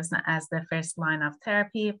laxatives as the first line of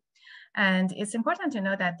therapy. And it's important to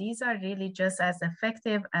know that these are really just as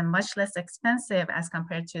effective and much less expensive as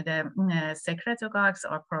compared to the secretagogues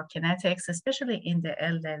or prokinetics, especially in the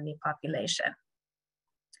elderly population.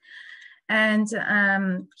 And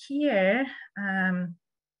here,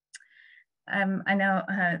 I know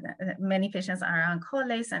many patients are on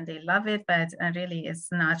Colace and they love it, but really it's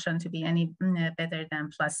not shown to be any better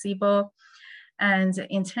than placebo. And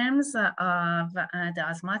in terms of the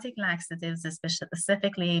osmotic laxatives,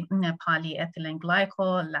 specifically polyethylene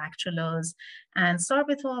glycol, lactulose, and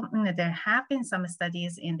sorbitol, there have been some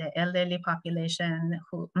studies in the elderly population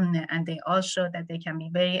and they all show that they can be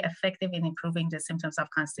very effective in improving the symptoms of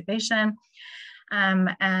constipation.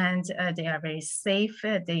 And they are very safe.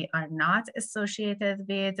 They are not associated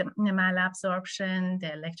with malabsorption. The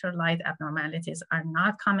electrolyte abnormalities are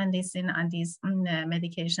not commonly seen on these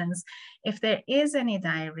medications. If there is any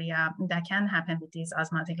diarrhea that can happen with these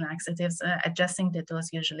osmotic laxatives, adjusting the dose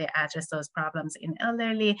usually addresses those problems in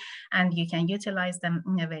elderly, and you can utilize them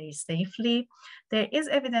very safely. There is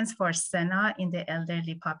evidence for SENA in the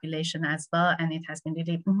elderly population as well, and it has been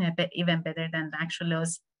really even better than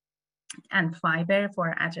lactulose and fiber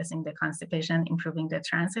for addressing the constipation, improving the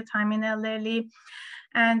transit time in elderly.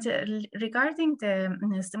 And regarding the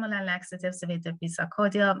stimulant laxatives with the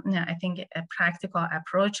bisacodyl, I think a practical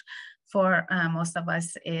approach for most of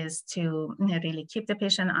us is to really keep the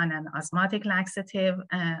patient on an osmotic laxative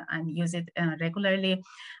and use it regularly,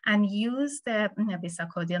 and use the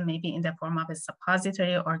bisacodyl maybe in the form of a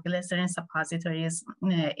suppository or glycerin suppositories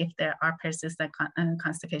if there are persistent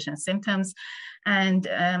constipation symptoms. And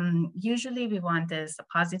usually we want the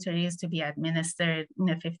suppositories to be administered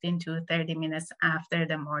 15 to 30 minutes after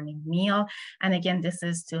the morning meal. And again, this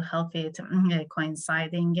is to help it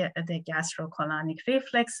coinciding the gastrocolonic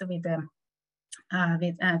reflex with the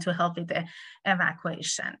to help with the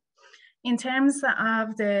evacuation. In terms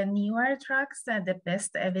of the newer drugs, the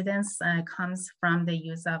best evidence comes from the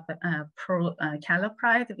use of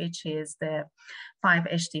calopride, which is the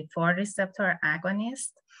 5-HT4 receptor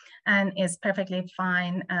agonist, and it's perfectly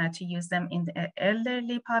fine to use them in the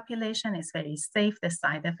elderly population. It's very safe. The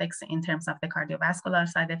side effects in terms of the cardiovascular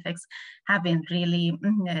side effects have been really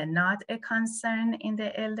not a concern in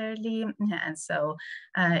the elderly. And so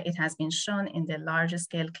it has been shown in the large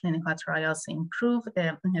scale clinical trials to improve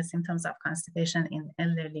the symptoms of constipation in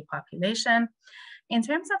elderly population. In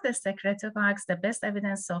terms of the secretagogues, the best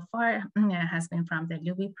evidence so far has been from the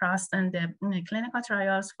lubiprostone. The clinical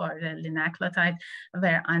trials for the linaclotide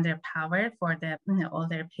were underpowered for the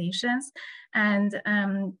older patients. And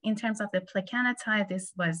in terms of the plecanatide,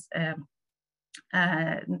 this was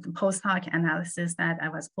post hoc analysis that I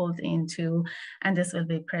was pulled into, and this will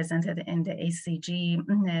be presented in the ACG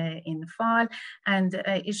in fall. And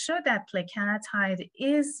it showed that plecanatide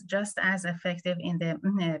is just as effective in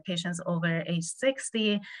the patients over age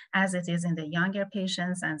 60 as it is in the younger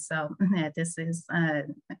patients. And so this is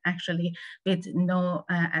actually with no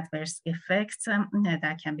adverse effects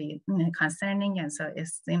that can be concerning. And so it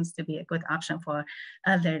seems to be a good option for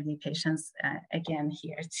elderly patients again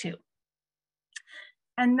here too.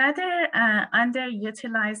 Another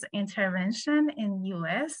underutilized intervention in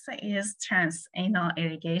US is transanal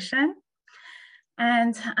irrigation.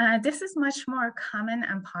 And this is much more common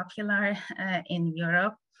and popular in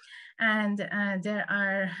Europe. And there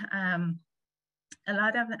are a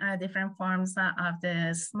lot of different forms of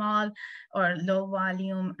the small or low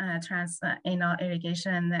volume transanal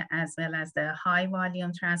irrigation, as well as the high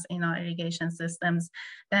volume transanal irrigation systems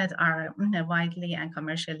that are widely and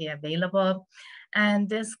commercially available. And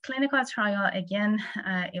this clinical trial, again,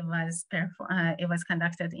 it was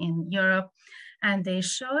conducted in Europe, and they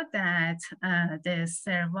showed that the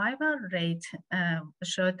survival rate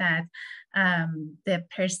showed that the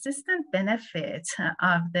persistent benefit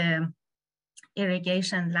of the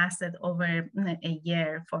irrigation lasted over a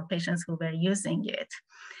year for patients who were using it.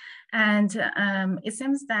 And it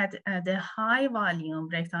seems that the high volume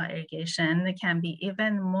rectal irrigation can be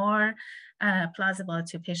even more plausible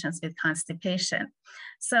to patients with constipation.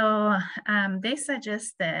 So they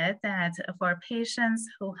suggested that for patients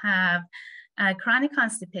who have chronic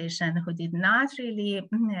constipation, who did not really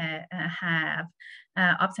have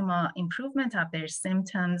optimal improvement of their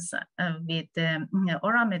symptoms with the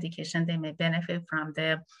oral medication, they may benefit from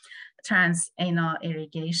the transanal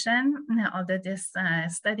irrigation. Although this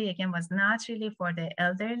study again was not really for the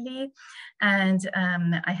elderly, and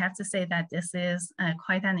I have to say that this is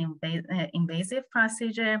quite an invasive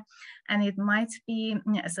procedure, and it might be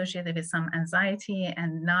associated with some anxiety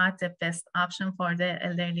and not the best option for the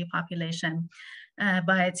elderly population,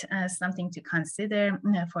 but something to consider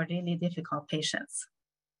for really difficult patients.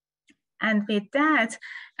 And with that,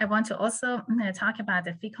 I want to also talk about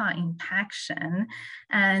the fecal impaction.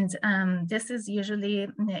 And this is usually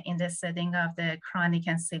in the setting of the chronic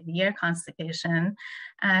and severe constipation.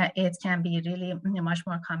 It can be really much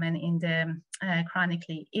more common in the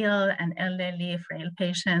chronically ill and elderly, frail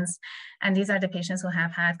patients. And these are the patients who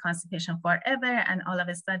have had constipation forever, and all of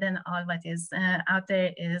a sudden, all what is out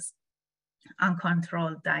there is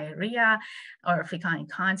uncontrolled diarrhea or fecal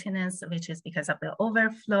incontinence, which is because of the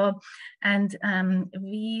overflow. And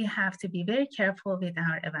we have to be very careful with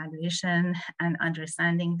our evaluation and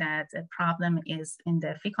understanding that the problem is in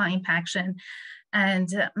the fecal impaction, and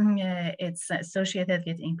it's associated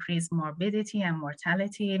with increased morbidity and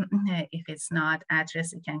mortality. If it's not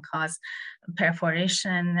addressed, it can cause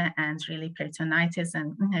perforation and really peritonitis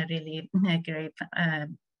and really grave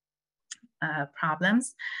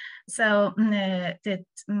problems. So the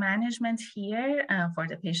management here for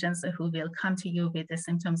the patients who will come to you with the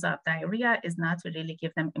symptoms of diarrhea is not to really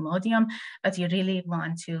give them Imodium, but you really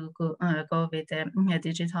want to go with the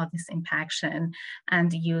digital disimpaction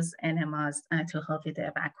and use enemas to help with the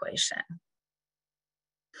evacuation.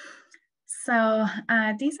 So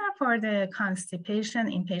these are for the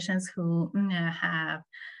constipation in patients who have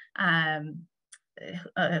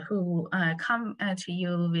who come to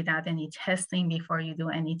you without any testing before you do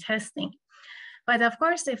any testing. But of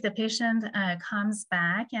course, if the patient comes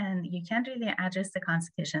back and you can't really address the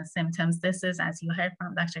constipation symptoms, this is, as you heard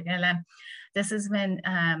from Dr. Gerland, this is when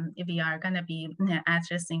we are going to be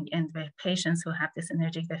addressing in the patients who have this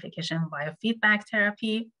energetic defecation biofeedback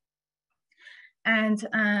therapy. And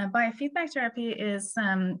biofeedback therapy is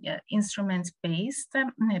instrument-based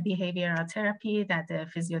behavioral therapy that the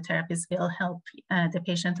physiotherapist will help the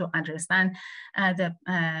patient to understand the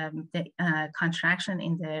contraction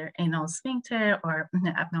in their anal sphincter or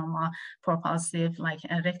abnormal propulsive like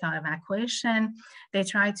rectal evacuation. They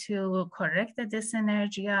try to correct the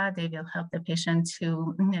dyssynergia. They will help the patient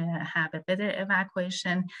to have a better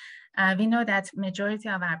evacuation. We know that majority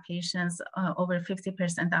of our patients, over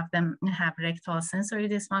 50% of them have rectal sensory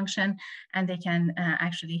dysfunction, and they can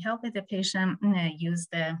actually help with the patient use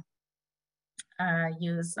the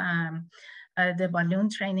balloon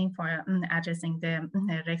training for addressing the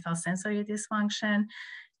rectal sensory dysfunction.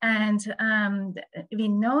 And we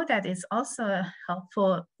know that it's also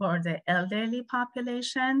helpful for the elderly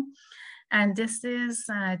population. And this is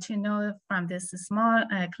to know from this small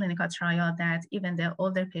clinical trial that even the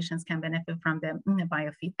older patients can benefit from the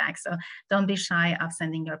biofeedback. So don't be shy of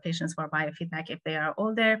sending your patients for biofeedback if they are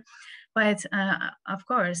older. But of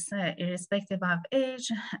course, irrespective of age,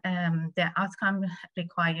 the outcome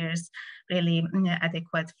requires really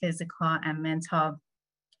adequate physical and mental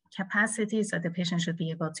capacity, so the patient should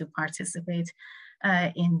be able to participate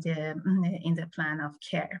in the plan of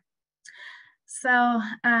care. So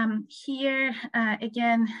here,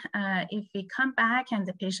 again, if we come back and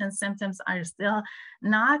the patient's symptoms are still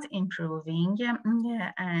not improving,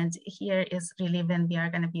 and here is really when we are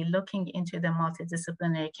going to be looking into the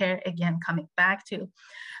multidisciplinary care, again, coming back to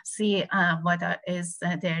see what is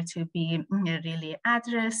there to be really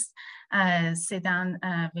addressed, sit down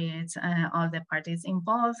with all the parties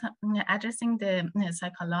involved. Addressing the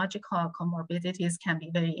psychological comorbidities can be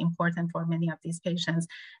very important for many of these patients,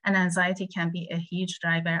 and anxiety can be a huge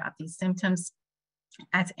driver of these symptoms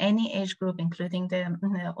at any age group, including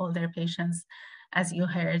the older patients, as you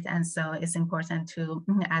heard, and so it's important to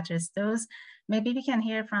address those. Maybe we can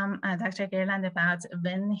hear from Dr. Gerland about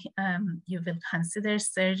when you will consider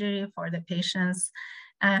surgery for the patients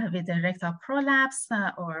with the rectal prolapse,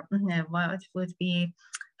 or what would be,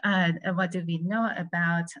 what do we know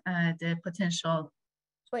about the potential.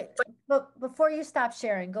 Wait, but before you stop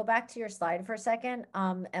sharing, go back to your slide for a second,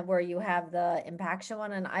 and where you have the impaction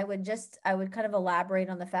one. And I would kind of elaborate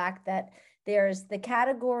on the fact that there's the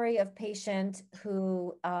category of patient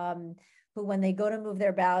who when they go to move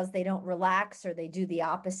their bowels, they don't relax, or they do the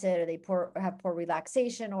opposite, or they have poor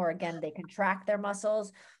relaxation, or again, they contract their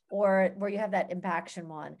muscles, or where you have that impaction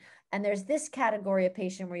one. And there's this category of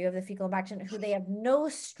patient where you have the fecal impaction who they have no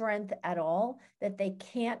strength at all, that they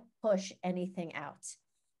can't push anything out.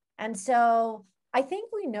 And so I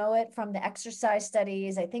think we know it from the exercise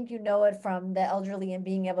studies. I think you know it from the elderly and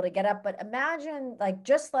being able to get up. But imagine, like,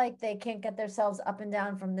 just like they can't get themselves up and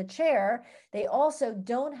down from the chair, they also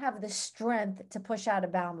don't have the strength to push out a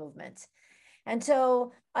bowel movement. And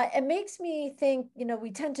so it makes me think, you know,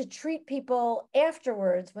 we tend to treat people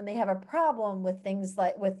afterwards when they have a problem with things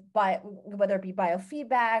like whether it be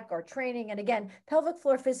biofeedback or training. And again, pelvic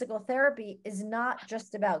floor physical therapy is not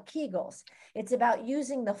just about Kegels. It's about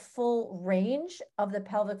using the full range of the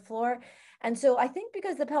pelvic floor. And so I think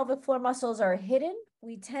because the pelvic floor muscles are hidden,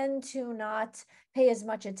 we tend to not pay as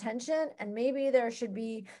much attention. And maybe there should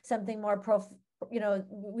be something more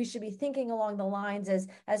we should be thinking along the lines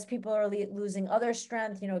as people are losing other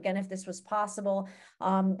strength, you know, again, if this was possible,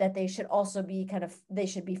 that they should also be they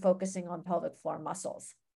should be focusing on pelvic floor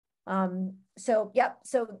muscles. So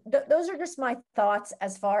those are just my thoughts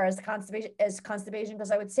as far as constipation, because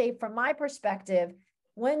I would say from my perspective,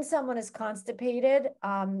 when someone is constipated,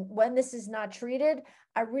 when this is not treated,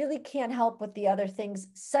 I really can't help with the other things,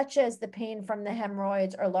 such as the pain from the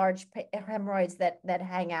hemorrhoids or large hemorrhoids that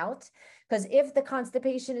hang out. Because if the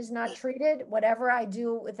constipation is not treated, whatever I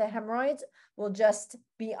do with the hemorrhoids will just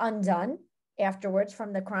be undone afterwards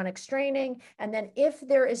from the chronic straining. And then if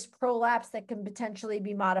there is prolapse that can potentially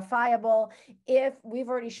be modifiable, if we've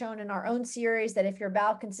already shown in our own series that if your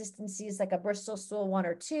bowel consistency is like a Bristol stool 1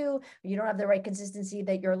 or 2, you don't have the right consistency,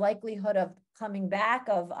 that your likelihood of coming back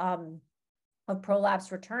of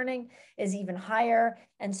prolapse returning is even higher.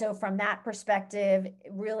 And so from that perspective,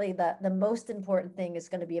 really the most important thing is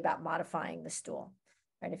going to be about modifying the stool,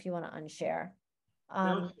 right? If you want to unshare.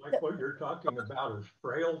 Sounds like what you're talking about is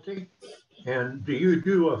frailty. And do you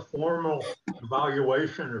do a formal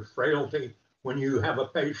evaluation of frailty when you have a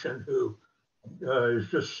patient who is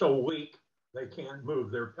just so weak they can't move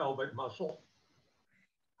their pelvic muscle?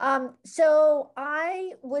 So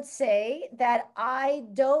I would say that I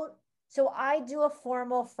do a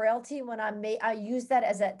formal frailty when I use that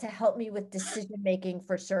as to help me with decision making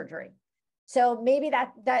for surgery. So maybe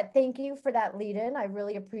thank you for that lead in. I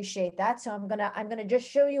really appreciate that. So I'm gonna just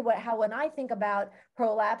show you how when I think about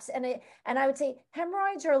prolapse, and I would say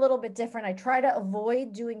hemorrhoids are a little bit different. I try to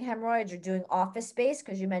avoid doing hemorrhoids or doing office space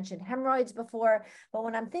because you mentioned hemorrhoids before. But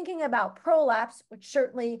when I'm thinking about prolapse, which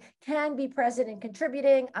certainly can be present and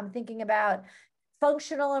contributing, I'm thinking about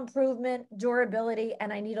functional improvement, durability,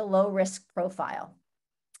 and I need a low risk profile.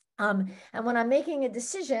 And when I'm making a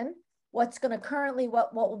decision, what's going to currently,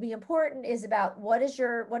 what will be important is about what is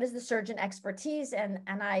the surgeon expertise. And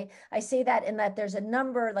I say that in that there's a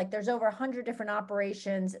number, like there's over 100 different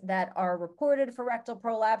operations that are reported for rectal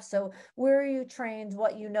prolapse. So where are you trained?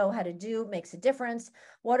 What you know how to do makes a difference.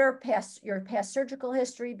 What are your past surgical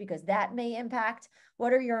history? Because that may impact.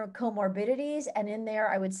 What are your comorbidities? And in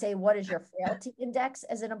there, I would say, what is your frailty index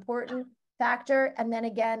as an important factor? And then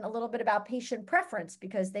again, a little bit about patient preference,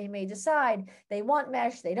 because they may decide they want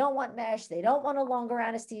mesh, they don't want mesh, they don't want a longer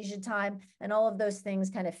anesthesia time, and all of those things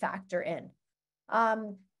kind of factor in.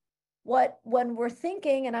 When we're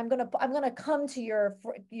thinking, and I'm gonna come to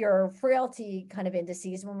your frailty kind of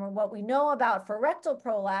indices. What we know about for rectal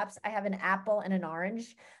prolapse, I have an apple and an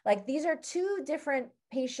orange. Like these are two different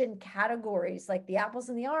patient categories, like the apples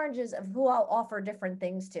and the oranges of who I'll offer different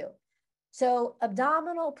things to. So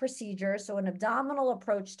abdominal procedures, so an abdominal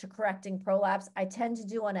approach to correcting prolapse, I tend to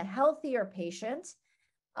do on a healthier patient.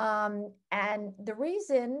 And the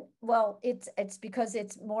reason, well, it's because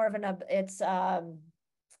it's more of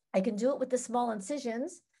I can do it with the small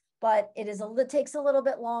incisions, but it takes a little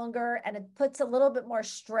bit longer and it puts a little bit more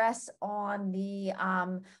stress on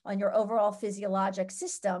on your overall physiologic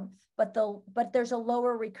system, but there's a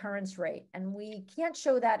lower recurrence rate. And we can't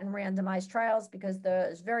show that in randomized trials because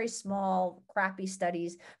there's very small, crappy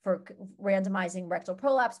studies for randomizing rectal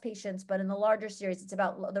prolapse patients. But in the larger series,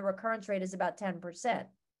 the recurrence rate is about 10%.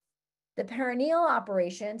 The perineal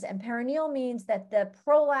operations, and perineal means that the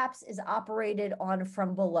prolapse is operated on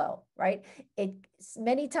from below, right? It's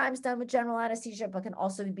many times done with general anesthesia, but can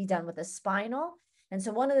also be done with a spinal. And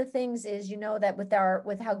so one of the things is, you know, that with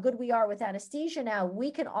how good we are with anesthesia now,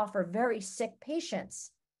 we can offer very sick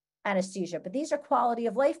patients anesthesia, but these are quality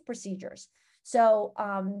of life procedures. So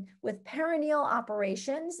with perineal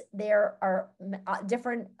operations, there are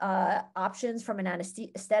different options from an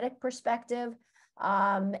anesthetic perspective.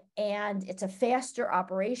 And it's a faster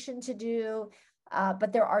operation to do,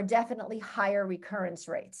 but there are definitely higher recurrence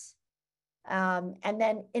rates. And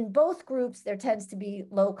then in both groups, there tends to be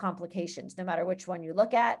low complications, no matter which one you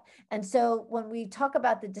look at. And so when we talk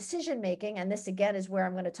about the decision-making, and this again is where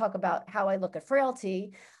I'm going to talk about how I look at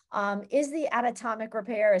frailty, is the anatomic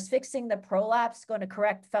repair, is fixing the prolapse going to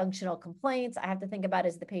correct functional complaints? I have to think about,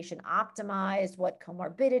 is the patient optimized? What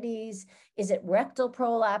comorbidities? Is it rectal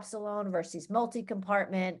prolapse alone versus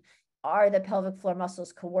multi-compartment? Are the pelvic floor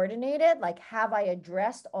muscles coordinated? Like, have I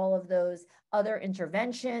addressed all of those other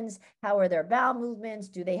interventions? How are their bowel movements?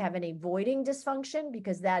 Do they have any voiding dysfunction?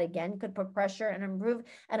 Because that again could put pressure and improve.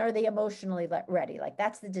 And are they emotionally ready? Like,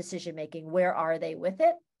 that's the decision making. Where are they with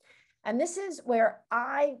it? And this is where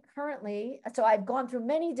so I've gone through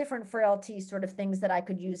many different frailty sort of things that I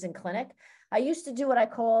could use in clinic. I used to do what I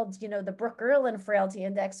called, the Brooke-Erlin frailty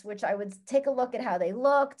index, which I would take a look at how they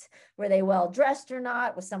looked. Were they well dressed or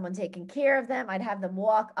not? Was someone taking care of them? I'd have them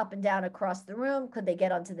walk up and down across the room. Could they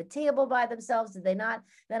get onto the table by themselves? Did they not?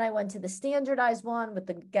 Then I went to the standardized one with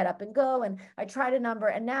the get up and go, and I tried a number.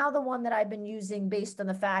 And now the one that I've been using, based on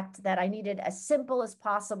the fact that I needed as simple as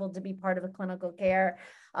possible to be part of a clinical care,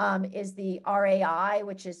 is the RAI,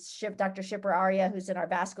 which is Dr. Shipper Arya, who's in our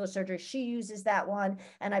vascular surgery. She uses that one.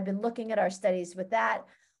 And I've been looking at our studies with that.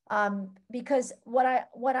 Because what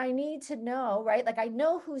I need to know, right? Like I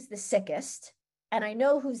know who's the sickest and I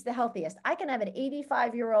know who's the healthiest. I can have an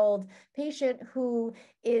 85-year-old patient who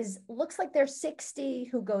looks like they're 60,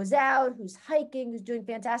 who goes out, who's hiking, who's doing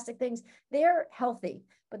fantastic things. They're healthy.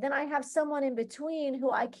 But then I have someone in between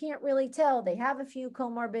who I can't really tell. They have a few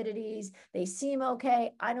comorbidities. They seem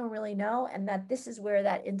okay. I don't really know. And this is where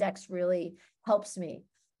that index really helps me.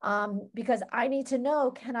 Because I need to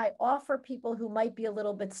know, can I offer people who might be a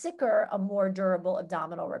little bit sicker a more durable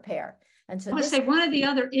abdominal repair? And so I would say one of the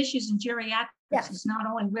other issues in geriatrics is not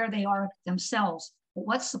only where they are themselves, but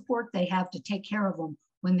what support they have to take care of them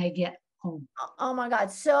when they get home. Oh my God,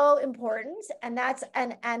 so important. And that's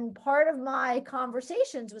and part of my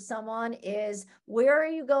conversations with someone is, where are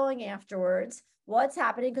you going afterwards? What's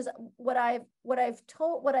happening? Because what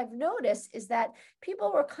I've noticed is that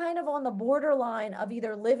people were kind of on the borderline of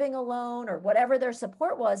either living alone or whatever their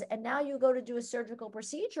support was. And now you go to do a surgical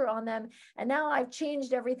procedure on them. And now I've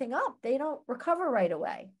changed everything up. They don't recover right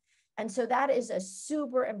away. And so that is a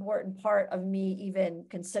super important part of me even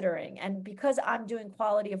considering. And because I'm doing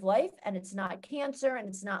quality of life and it's not cancer and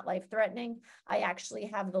it's not life-threatening, I actually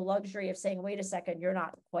have the luxury of saying, wait a second, you're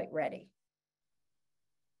not quite ready.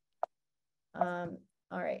 All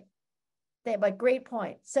right. But great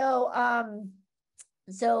point. So,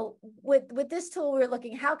 so with this tool, we're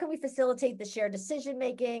looking, how can we facilitate the shared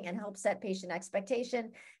decision-making and help set patient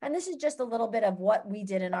expectation? And this is just a little bit of what we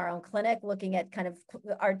did in our own clinic, looking at kind of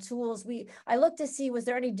our tools. I looked to see, was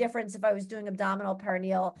there any difference if I was doing abdominal,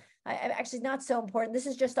 perineal? Actually, not so important. This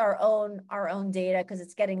is just our own data because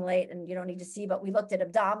it's getting late and you don't need to see, but we looked at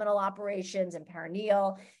abdominal operations and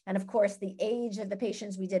perineal. And of course, the age of the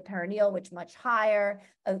patients we did perineal, which much higher.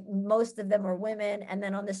 Most of them were women. And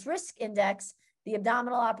then on this risk index, the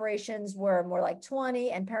abdominal operations were more like 20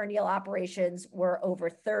 and perineal operations were over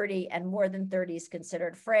 30, and more than 30 is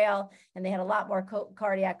considered frail. And they had a lot more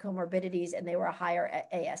cardiac comorbidities and they were a higher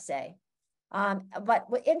ASA. But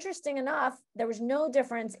interesting enough, there was no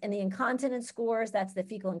difference in the incontinence scores. That's the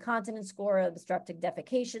fecal incontinence score, obstructive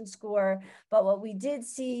defecation score. But what we did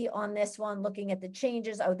see on this one, looking at the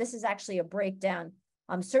changes, this is actually a breakdown.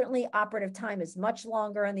 Certainly operative time is much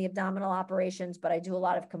longer in the abdominal operations, but I do a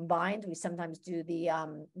lot of combined. We sometimes do the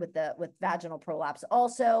with vaginal prolapse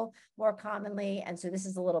also more commonly. And so this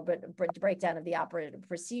is a little bit breakdown of the operative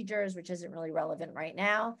procedures, which isn't really relevant right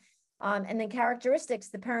now. And then characteristics,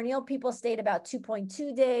 the perineal people stayed about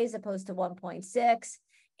 2.2 days opposed to 1.6.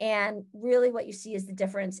 And really what you see is the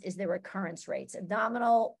difference is the recurrence rates.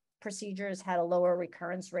 Abdominal procedures had a lower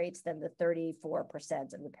recurrence rates than the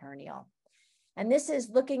 34% of the perineal. And this is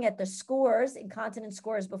looking at the scores, incontinence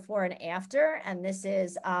scores before and after. And this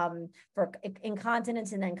is for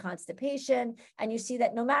incontinence and then constipation. And you see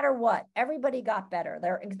that no matter what, everybody got better.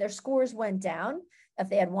 Their scores went down if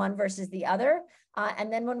they had one versus the other.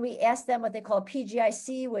 And then when we asked them what they call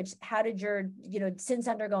PGIC, which how did your, since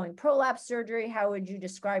undergoing prolapse surgery, how would you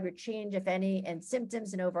describe your change, if any, in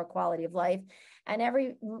symptoms and overall quality of life?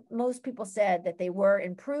 And most people said that they were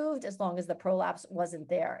improved as long as the prolapse wasn't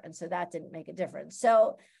there. And so that didn't make a difference.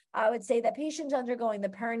 So I would say that patients undergoing the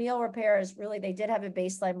perineal repairs, really, they did have a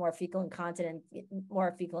baseline more fecal incontinence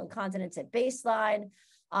at baseline.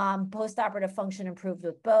 Postoperative function improved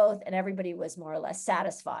with both, and everybody was more or less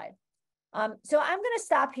satisfied. So I'm going to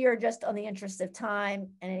stop here just on the interest of time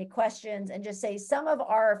and any questions, and just say some of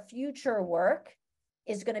our future work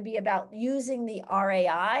is going to be about using the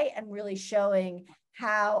RAI and really showing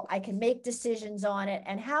how I can make decisions on it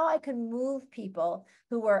and how I can move people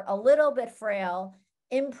who are a little bit frail,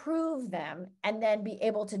 improve them, and then be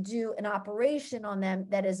able to do an operation on them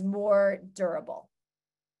that is more durable.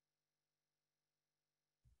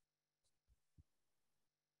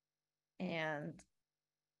 And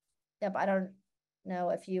yep, I don't know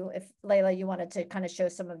if Layla, you wanted to kind of show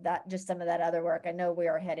some of that, just some of that other work. I know we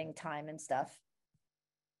are heading time and stuff.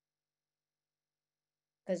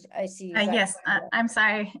 Because I see. Yes, I'm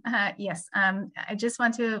sorry. Yes, I just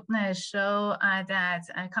want to show that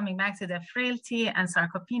coming back to the frailty and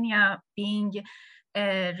sarcopenia being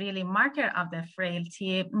a really marker of the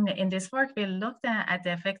frailty. In this work, we looked at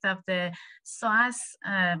the effect of the psoas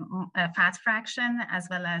fat fraction as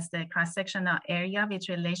well as the cross-sectional area with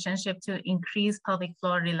relationship to increased pelvic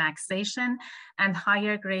floor relaxation and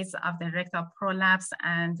higher grades of the rectal prolapse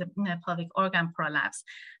and pelvic organ prolapse.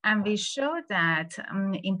 And we showed that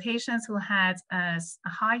in patients who had a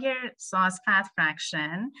higher psoas fat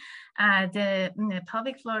fraction, The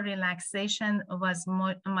pelvic floor relaxation was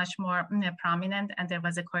much more prominent, and there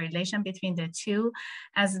was a correlation between the two,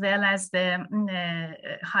 as well as the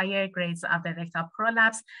higher grades of the rectal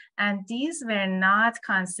prolapse. And these were not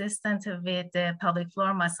consistent with the pelvic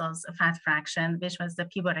floor muscles fat fraction, which was the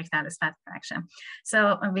pivorectalis fat fraction.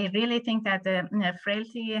 So we really think that the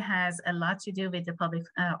frailty has a lot to do with the pelvic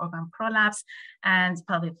organ prolapse and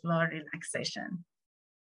pelvic floor relaxation.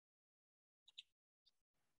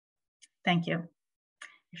 Thank you.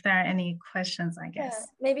 If there are any questions, I guess. Yeah,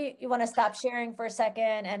 maybe you want to stop sharing for a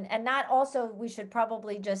second, and not also, we should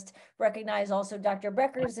probably just recognize also Dr.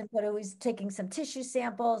 Becker's input, who is taking some tissue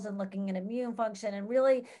samples and looking at immune function, and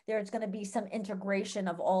really there's going to be some integration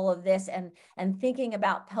of all of this and thinking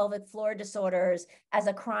about pelvic floor disorders as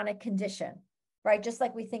a chronic condition. Right, just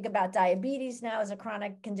like we think about diabetes now as a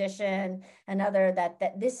chronic condition, another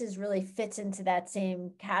that this is really fits into that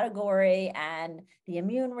same category, and the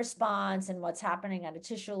immune response and what's happening at a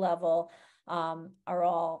tissue level are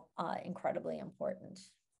all incredibly important.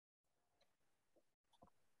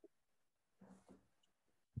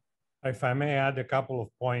 If I may add a couple of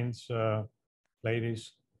points,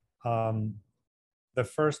 ladies. The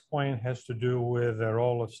first point has to do with the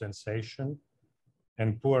role of sensation.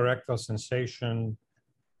 And poor rectal sensation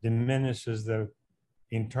diminishes the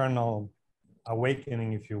internal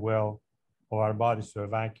awakening, if you will, of our bodies to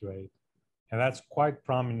evacuate. And that's quite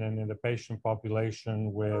prominent in the patient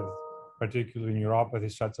population with particularly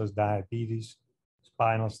neuropathies such as diabetes,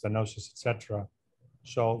 spinal stenosis, etc.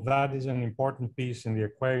 So that is an important piece in the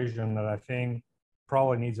equation that I think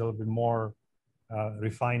probably needs a little bit more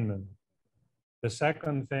refinement. The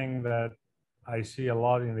second thing that I see a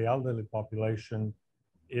lot in the elderly population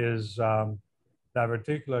is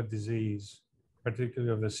diverticular disease,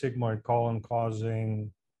 particularly of the sigmoid colon, causing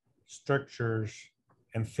strictures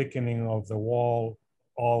and thickening of the wall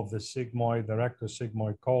of the sigmoid, the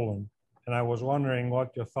rectosigmoid colon. And I was wondering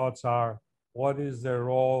what your thoughts are. What is the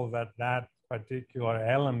role that that particular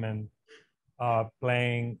element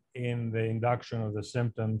playing in the induction of the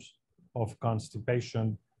symptoms of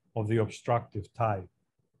constipation of the obstructive type?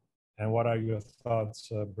 And what are your thoughts,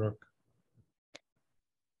 Brooke?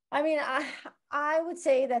 I mean, I would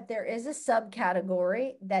say that there is a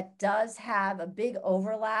subcategory that does have a big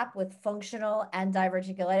overlap with functional and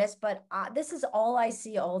diverticulitis, but this is all I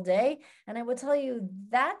see all day. And I would tell you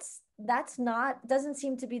doesn't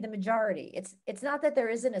seem to be the majority. It's not that there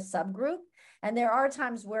isn't a subgroup, and there are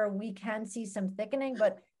times where we can see some thickening,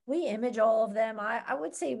 but we image all of them. I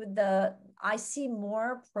would say I see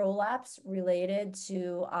more prolapse related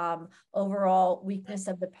to overall weakness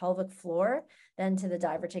of the pelvic floor than to the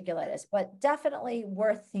diverticulitis, but definitely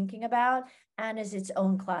worth thinking about and is its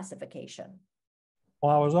own classification.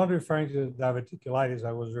 Well, I was not referring to diverticulitis.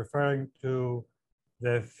 I was referring to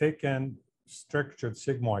the thickened, strictured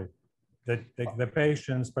sigmoid. The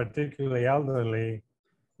patients, particularly elderly,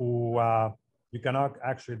 who you cannot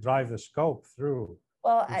actually drive the scope through.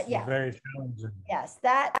 Well, yeah, very challenging. Yes,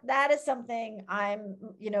 that is something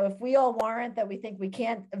if we all warrant that we think we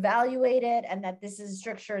can't evaluate it and that this is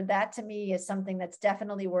structured, that to me is something that's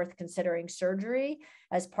definitely worth considering surgery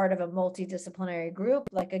as part of a multidisciplinary group.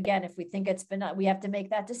 Like, again, if we think it's benign, we have to make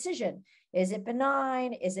that decision. Is it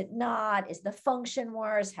benign? Is it not? Is the function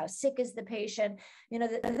worse? How sick is the patient?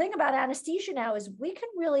 The thing about anesthesia now is we can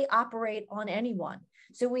really operate on anyone.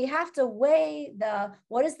 So we have to weigh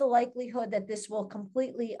what is the likelihood that this will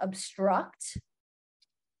completely obstruct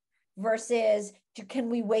versus can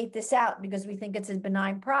we wait this out because we think it's a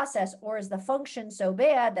benign process, or is the function so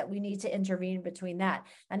bad that we need to intervene between that?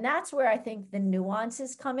 And that's where I think the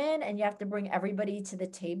nuances come in, and you have to bring everybody to the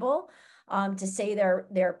table to say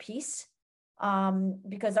their piece,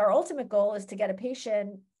 because our ultimate goal is to get a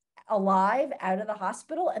patient alive out of the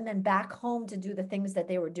hospital and then back home to do the things that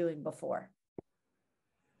they were doing before.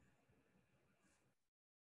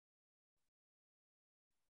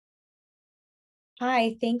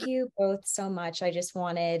 Hi, thank you both so much. I just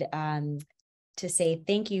wanted to say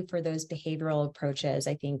thank you for those behavioral approaches.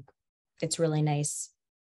 I think it's really nice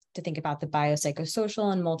to think about the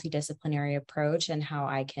biopsychosocial and multidisciplinary approach and how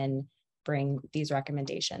I can bring these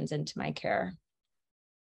recommendations into my care.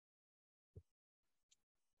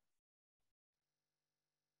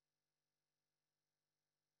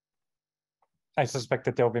 I suspect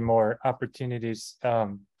that there'll be more opportunities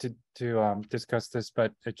to discuss this,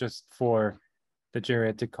 but just for the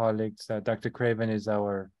geriatric colleagues, Dr. Craven is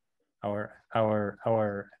our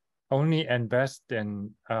only and best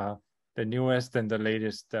and the newest and the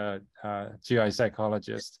latest GI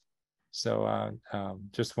psychologist. So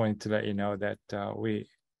just wanted to let you know that we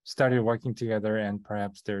started working together, and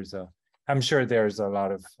perhaps there's a I'm sure there's a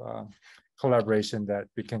lot of collaboration that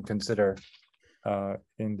we can consider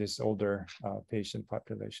in this older patient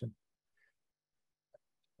population.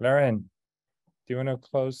 Lauren, do you want to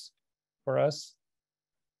close for us?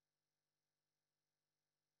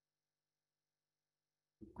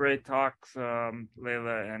 Great talks,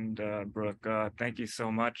 Layla and Brooke. Thank you so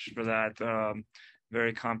much for that.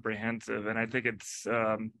 Very comprehensive. And I think it's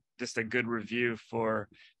just a good review for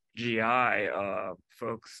GI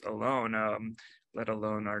folks alone, let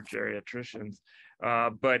alone our geriatricians.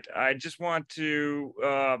 But I just want to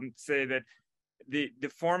say that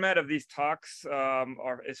the format of these talks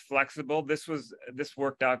is flexible. This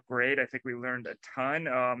worked out great. I think we learned a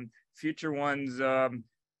ton. Future ones,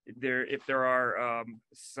 if there are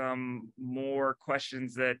some more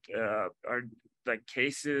questions that are like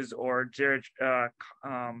cases or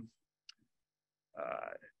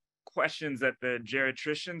questions that the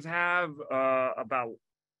geriatricians have about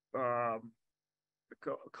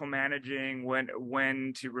co-managing,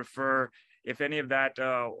 when to refer. If any of that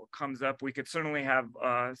comes up, we could certainly have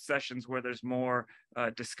sessions where there's more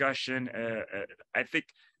discussion. I think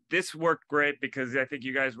this worked great because I think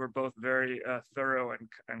you guys were both very thorough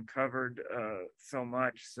and covered so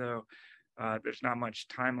much. So there's not much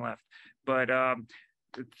time left. But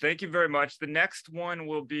thank you very much. The next one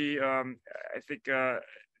will be, I think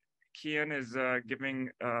Kian is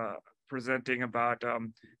presenting about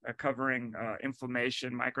covering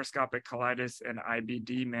inflammation, microscopic colitis, and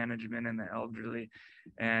IBD management in the elderly.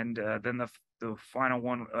 And then the final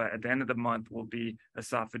one at the end of the month will be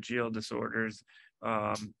esophageal disorders.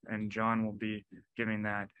 And John will be giving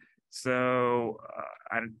that. So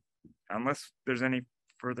unless there's any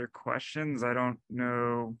further questions, I don't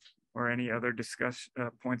know, or any other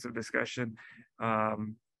points of discussion,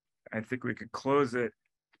 I think we could close it.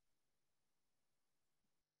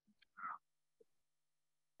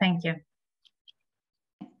 Thank you.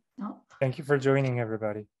 Thank you for joining,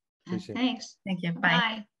 everybody. Appreciate it. Thanks. Thank you. Bye.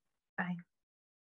 Bye. Bye.